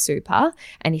outside of super.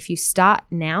 And if you start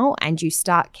now and you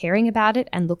start caring about it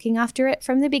and looking after it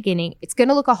from the beginning, it's going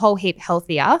to look a whole heap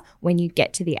healthier when you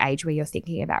get to the age where you're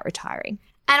thinking about retiring.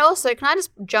 And also, can I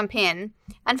just jump in?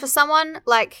 And for someone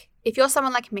like, if you're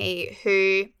someone like me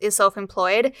who is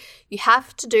self-employed, you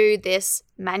have to do this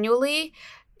manually.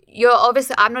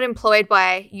 I'm not employed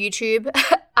by YouTube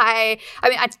I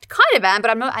mean, I kind of am, but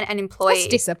I'm not an employee. That's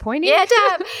disappointing. Yeah,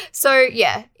 damn. So,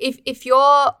 yeah, if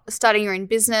you're starting your own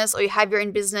business or you have your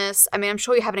own business, I mean, I'm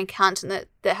sure you have an accountant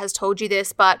that has told you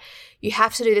this, but you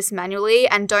have to do this manually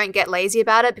and don't get lazy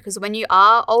about it, because when you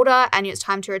are older and it's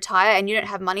time to retire and you don't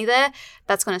have money there,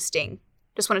 that's going to sting.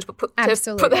 Just wanted to put that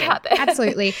out there.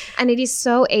 Absolutely. And it is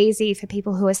so easy for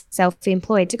people who are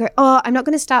self-employed to go, oh, I'm not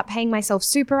going to start paying myself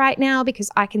super right now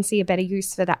because I can see a better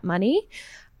use for that money.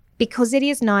 Because it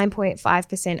is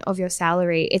 9.5% of your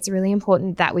salary, it's really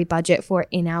important that we budget for it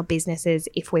in our businesses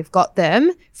if we've got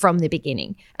them from the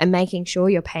beginning, and making sure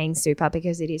you're paying super,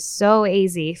 because it is so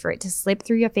easy for it to slip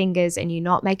through your fingers and you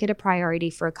not make it a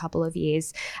priority for a couple of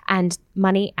years, and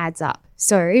money adds up.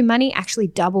 So money actually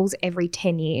doubles every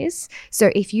 10 years.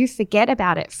 So if you forget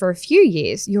about it for a few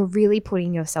years, you're really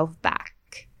putting yourself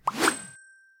back.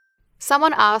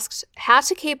 Someone asked how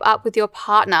to keep up with your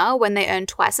partner when they earn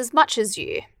twice as much as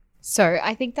you. So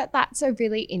I think that that's a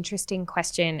really interesting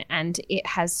question, and it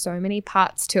has so many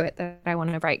parts to it that I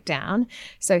want to break down.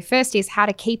 So first is how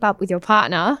to keep up with your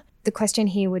partner. The question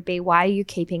here would be, why are you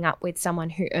keeping up with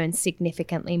someone who earns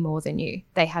significantly more than you?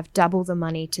 They have double the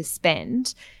money to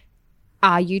spend.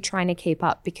 Are you trying to keep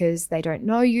up because they don't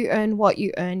know you earn what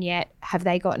you earn yet? Have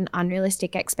they got an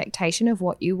unrealistic expectation of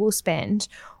what you will spend?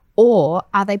 Or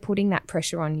are they putting that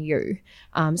pressure on you?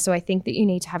 So I think that you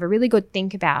need to have a really good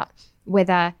think about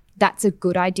whether that's a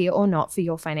good idea or not for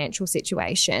your financial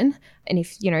situation. And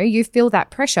if, you feel that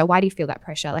pressure, why do you feel that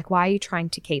pressure? Like, why are you trying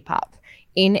to keep up?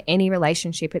 In any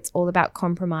relationship, it's all about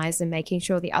compromise and making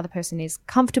sure the other person is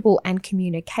comfortable, and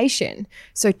communication.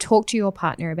 So talk to your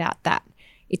partner about that.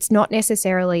 It's not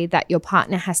necessarily that your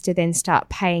partner has to then start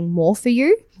paying more for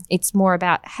you. It's more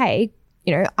about, hey,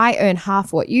 I earn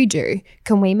half what you do.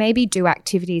 Can we maybe do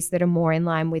activities that are more in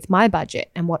line with my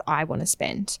budget and what I want to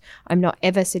spend? I'm not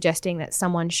ever suggesting that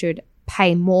someone should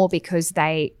pay more because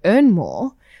they earn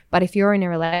more. But if you're in a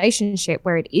relationship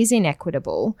where it is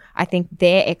inequitable, I think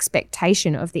their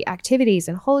expectation of the activities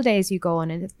and holidays you go on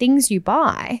and the things you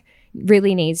buy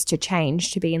really needs to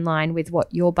change to be in line with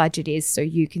what your budget is, so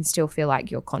you can still feel like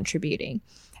you're contributing.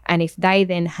 And if they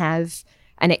then have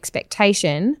an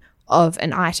expectation of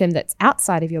an item that's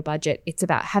outside of your budget, it's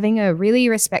about having a really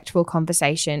respectful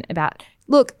conversation about,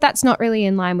 look, that's not really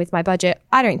in line with my budget.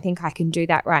 I don't think I can do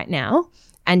that right now.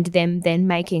 And them then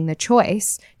making the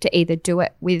choice to either do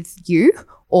it with you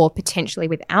or potentially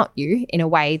without you in a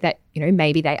way that,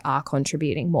 maybe they are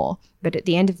contributing more. But at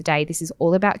the end of the day, this is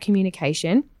all about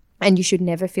communication, and you should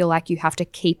never feel like you have to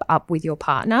keep up with your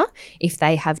partner if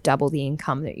they have double the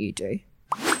income that you do.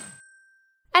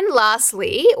 And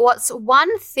lastly, what's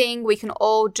one thing we can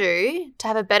all do to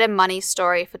have a better money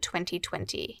story for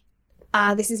 2020?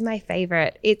 This is my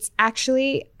favorite. It's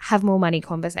actually have more money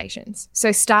conversations.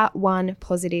 So start one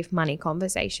positive money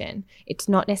conversation. It's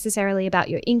not necessarily about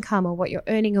your income or what you're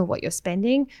earning or what you're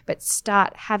spending, but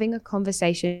start having a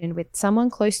conversation with someone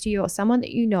close to you or someone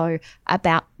that you know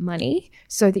about money,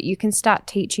 so that you can start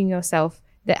teaching yourself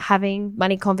that having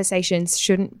money conversations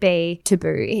shouldn't be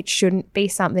taboo. It shouldn't be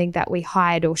something that we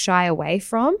hide or shy away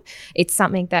from. It's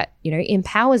something that,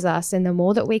 empowers us. And the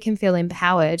more that we can feel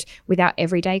empowered with our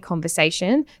everyday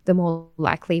conversation, the more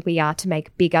likely we are to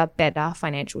make bigger, better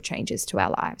financial changes to our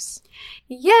lives.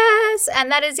 Yes,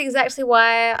 and that is exactly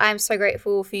why I'm so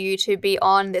grateful for you to be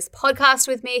on this podcast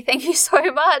with me. Thank you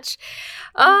so much.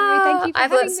 Thank you for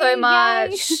I've learned so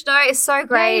much. Yay. No, it's so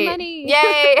great. Yay, money.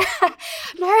 Yay.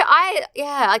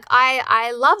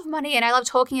 I love money and I love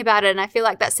talking about it, and I feel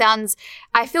like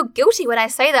I feel guilty when I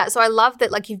say that. So I love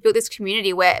that you've built this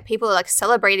community where people are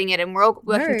celebrating it and we're all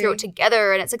working through it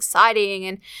together, and it's exciting.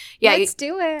 And let's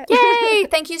do it. Yay.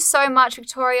 Thank you so much,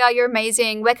 Victoria. You're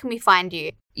amazing. Where can we find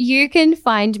you? You can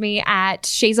find me at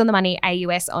She's on the Money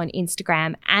AUS on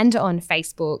Instagram and on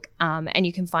Facebook. And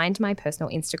you can find my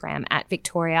personal Instagram at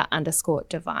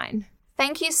Victoria_Divine.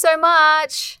 Thank you so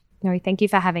much. No, thank you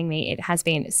for having me. It has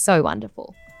been so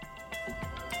wonderful.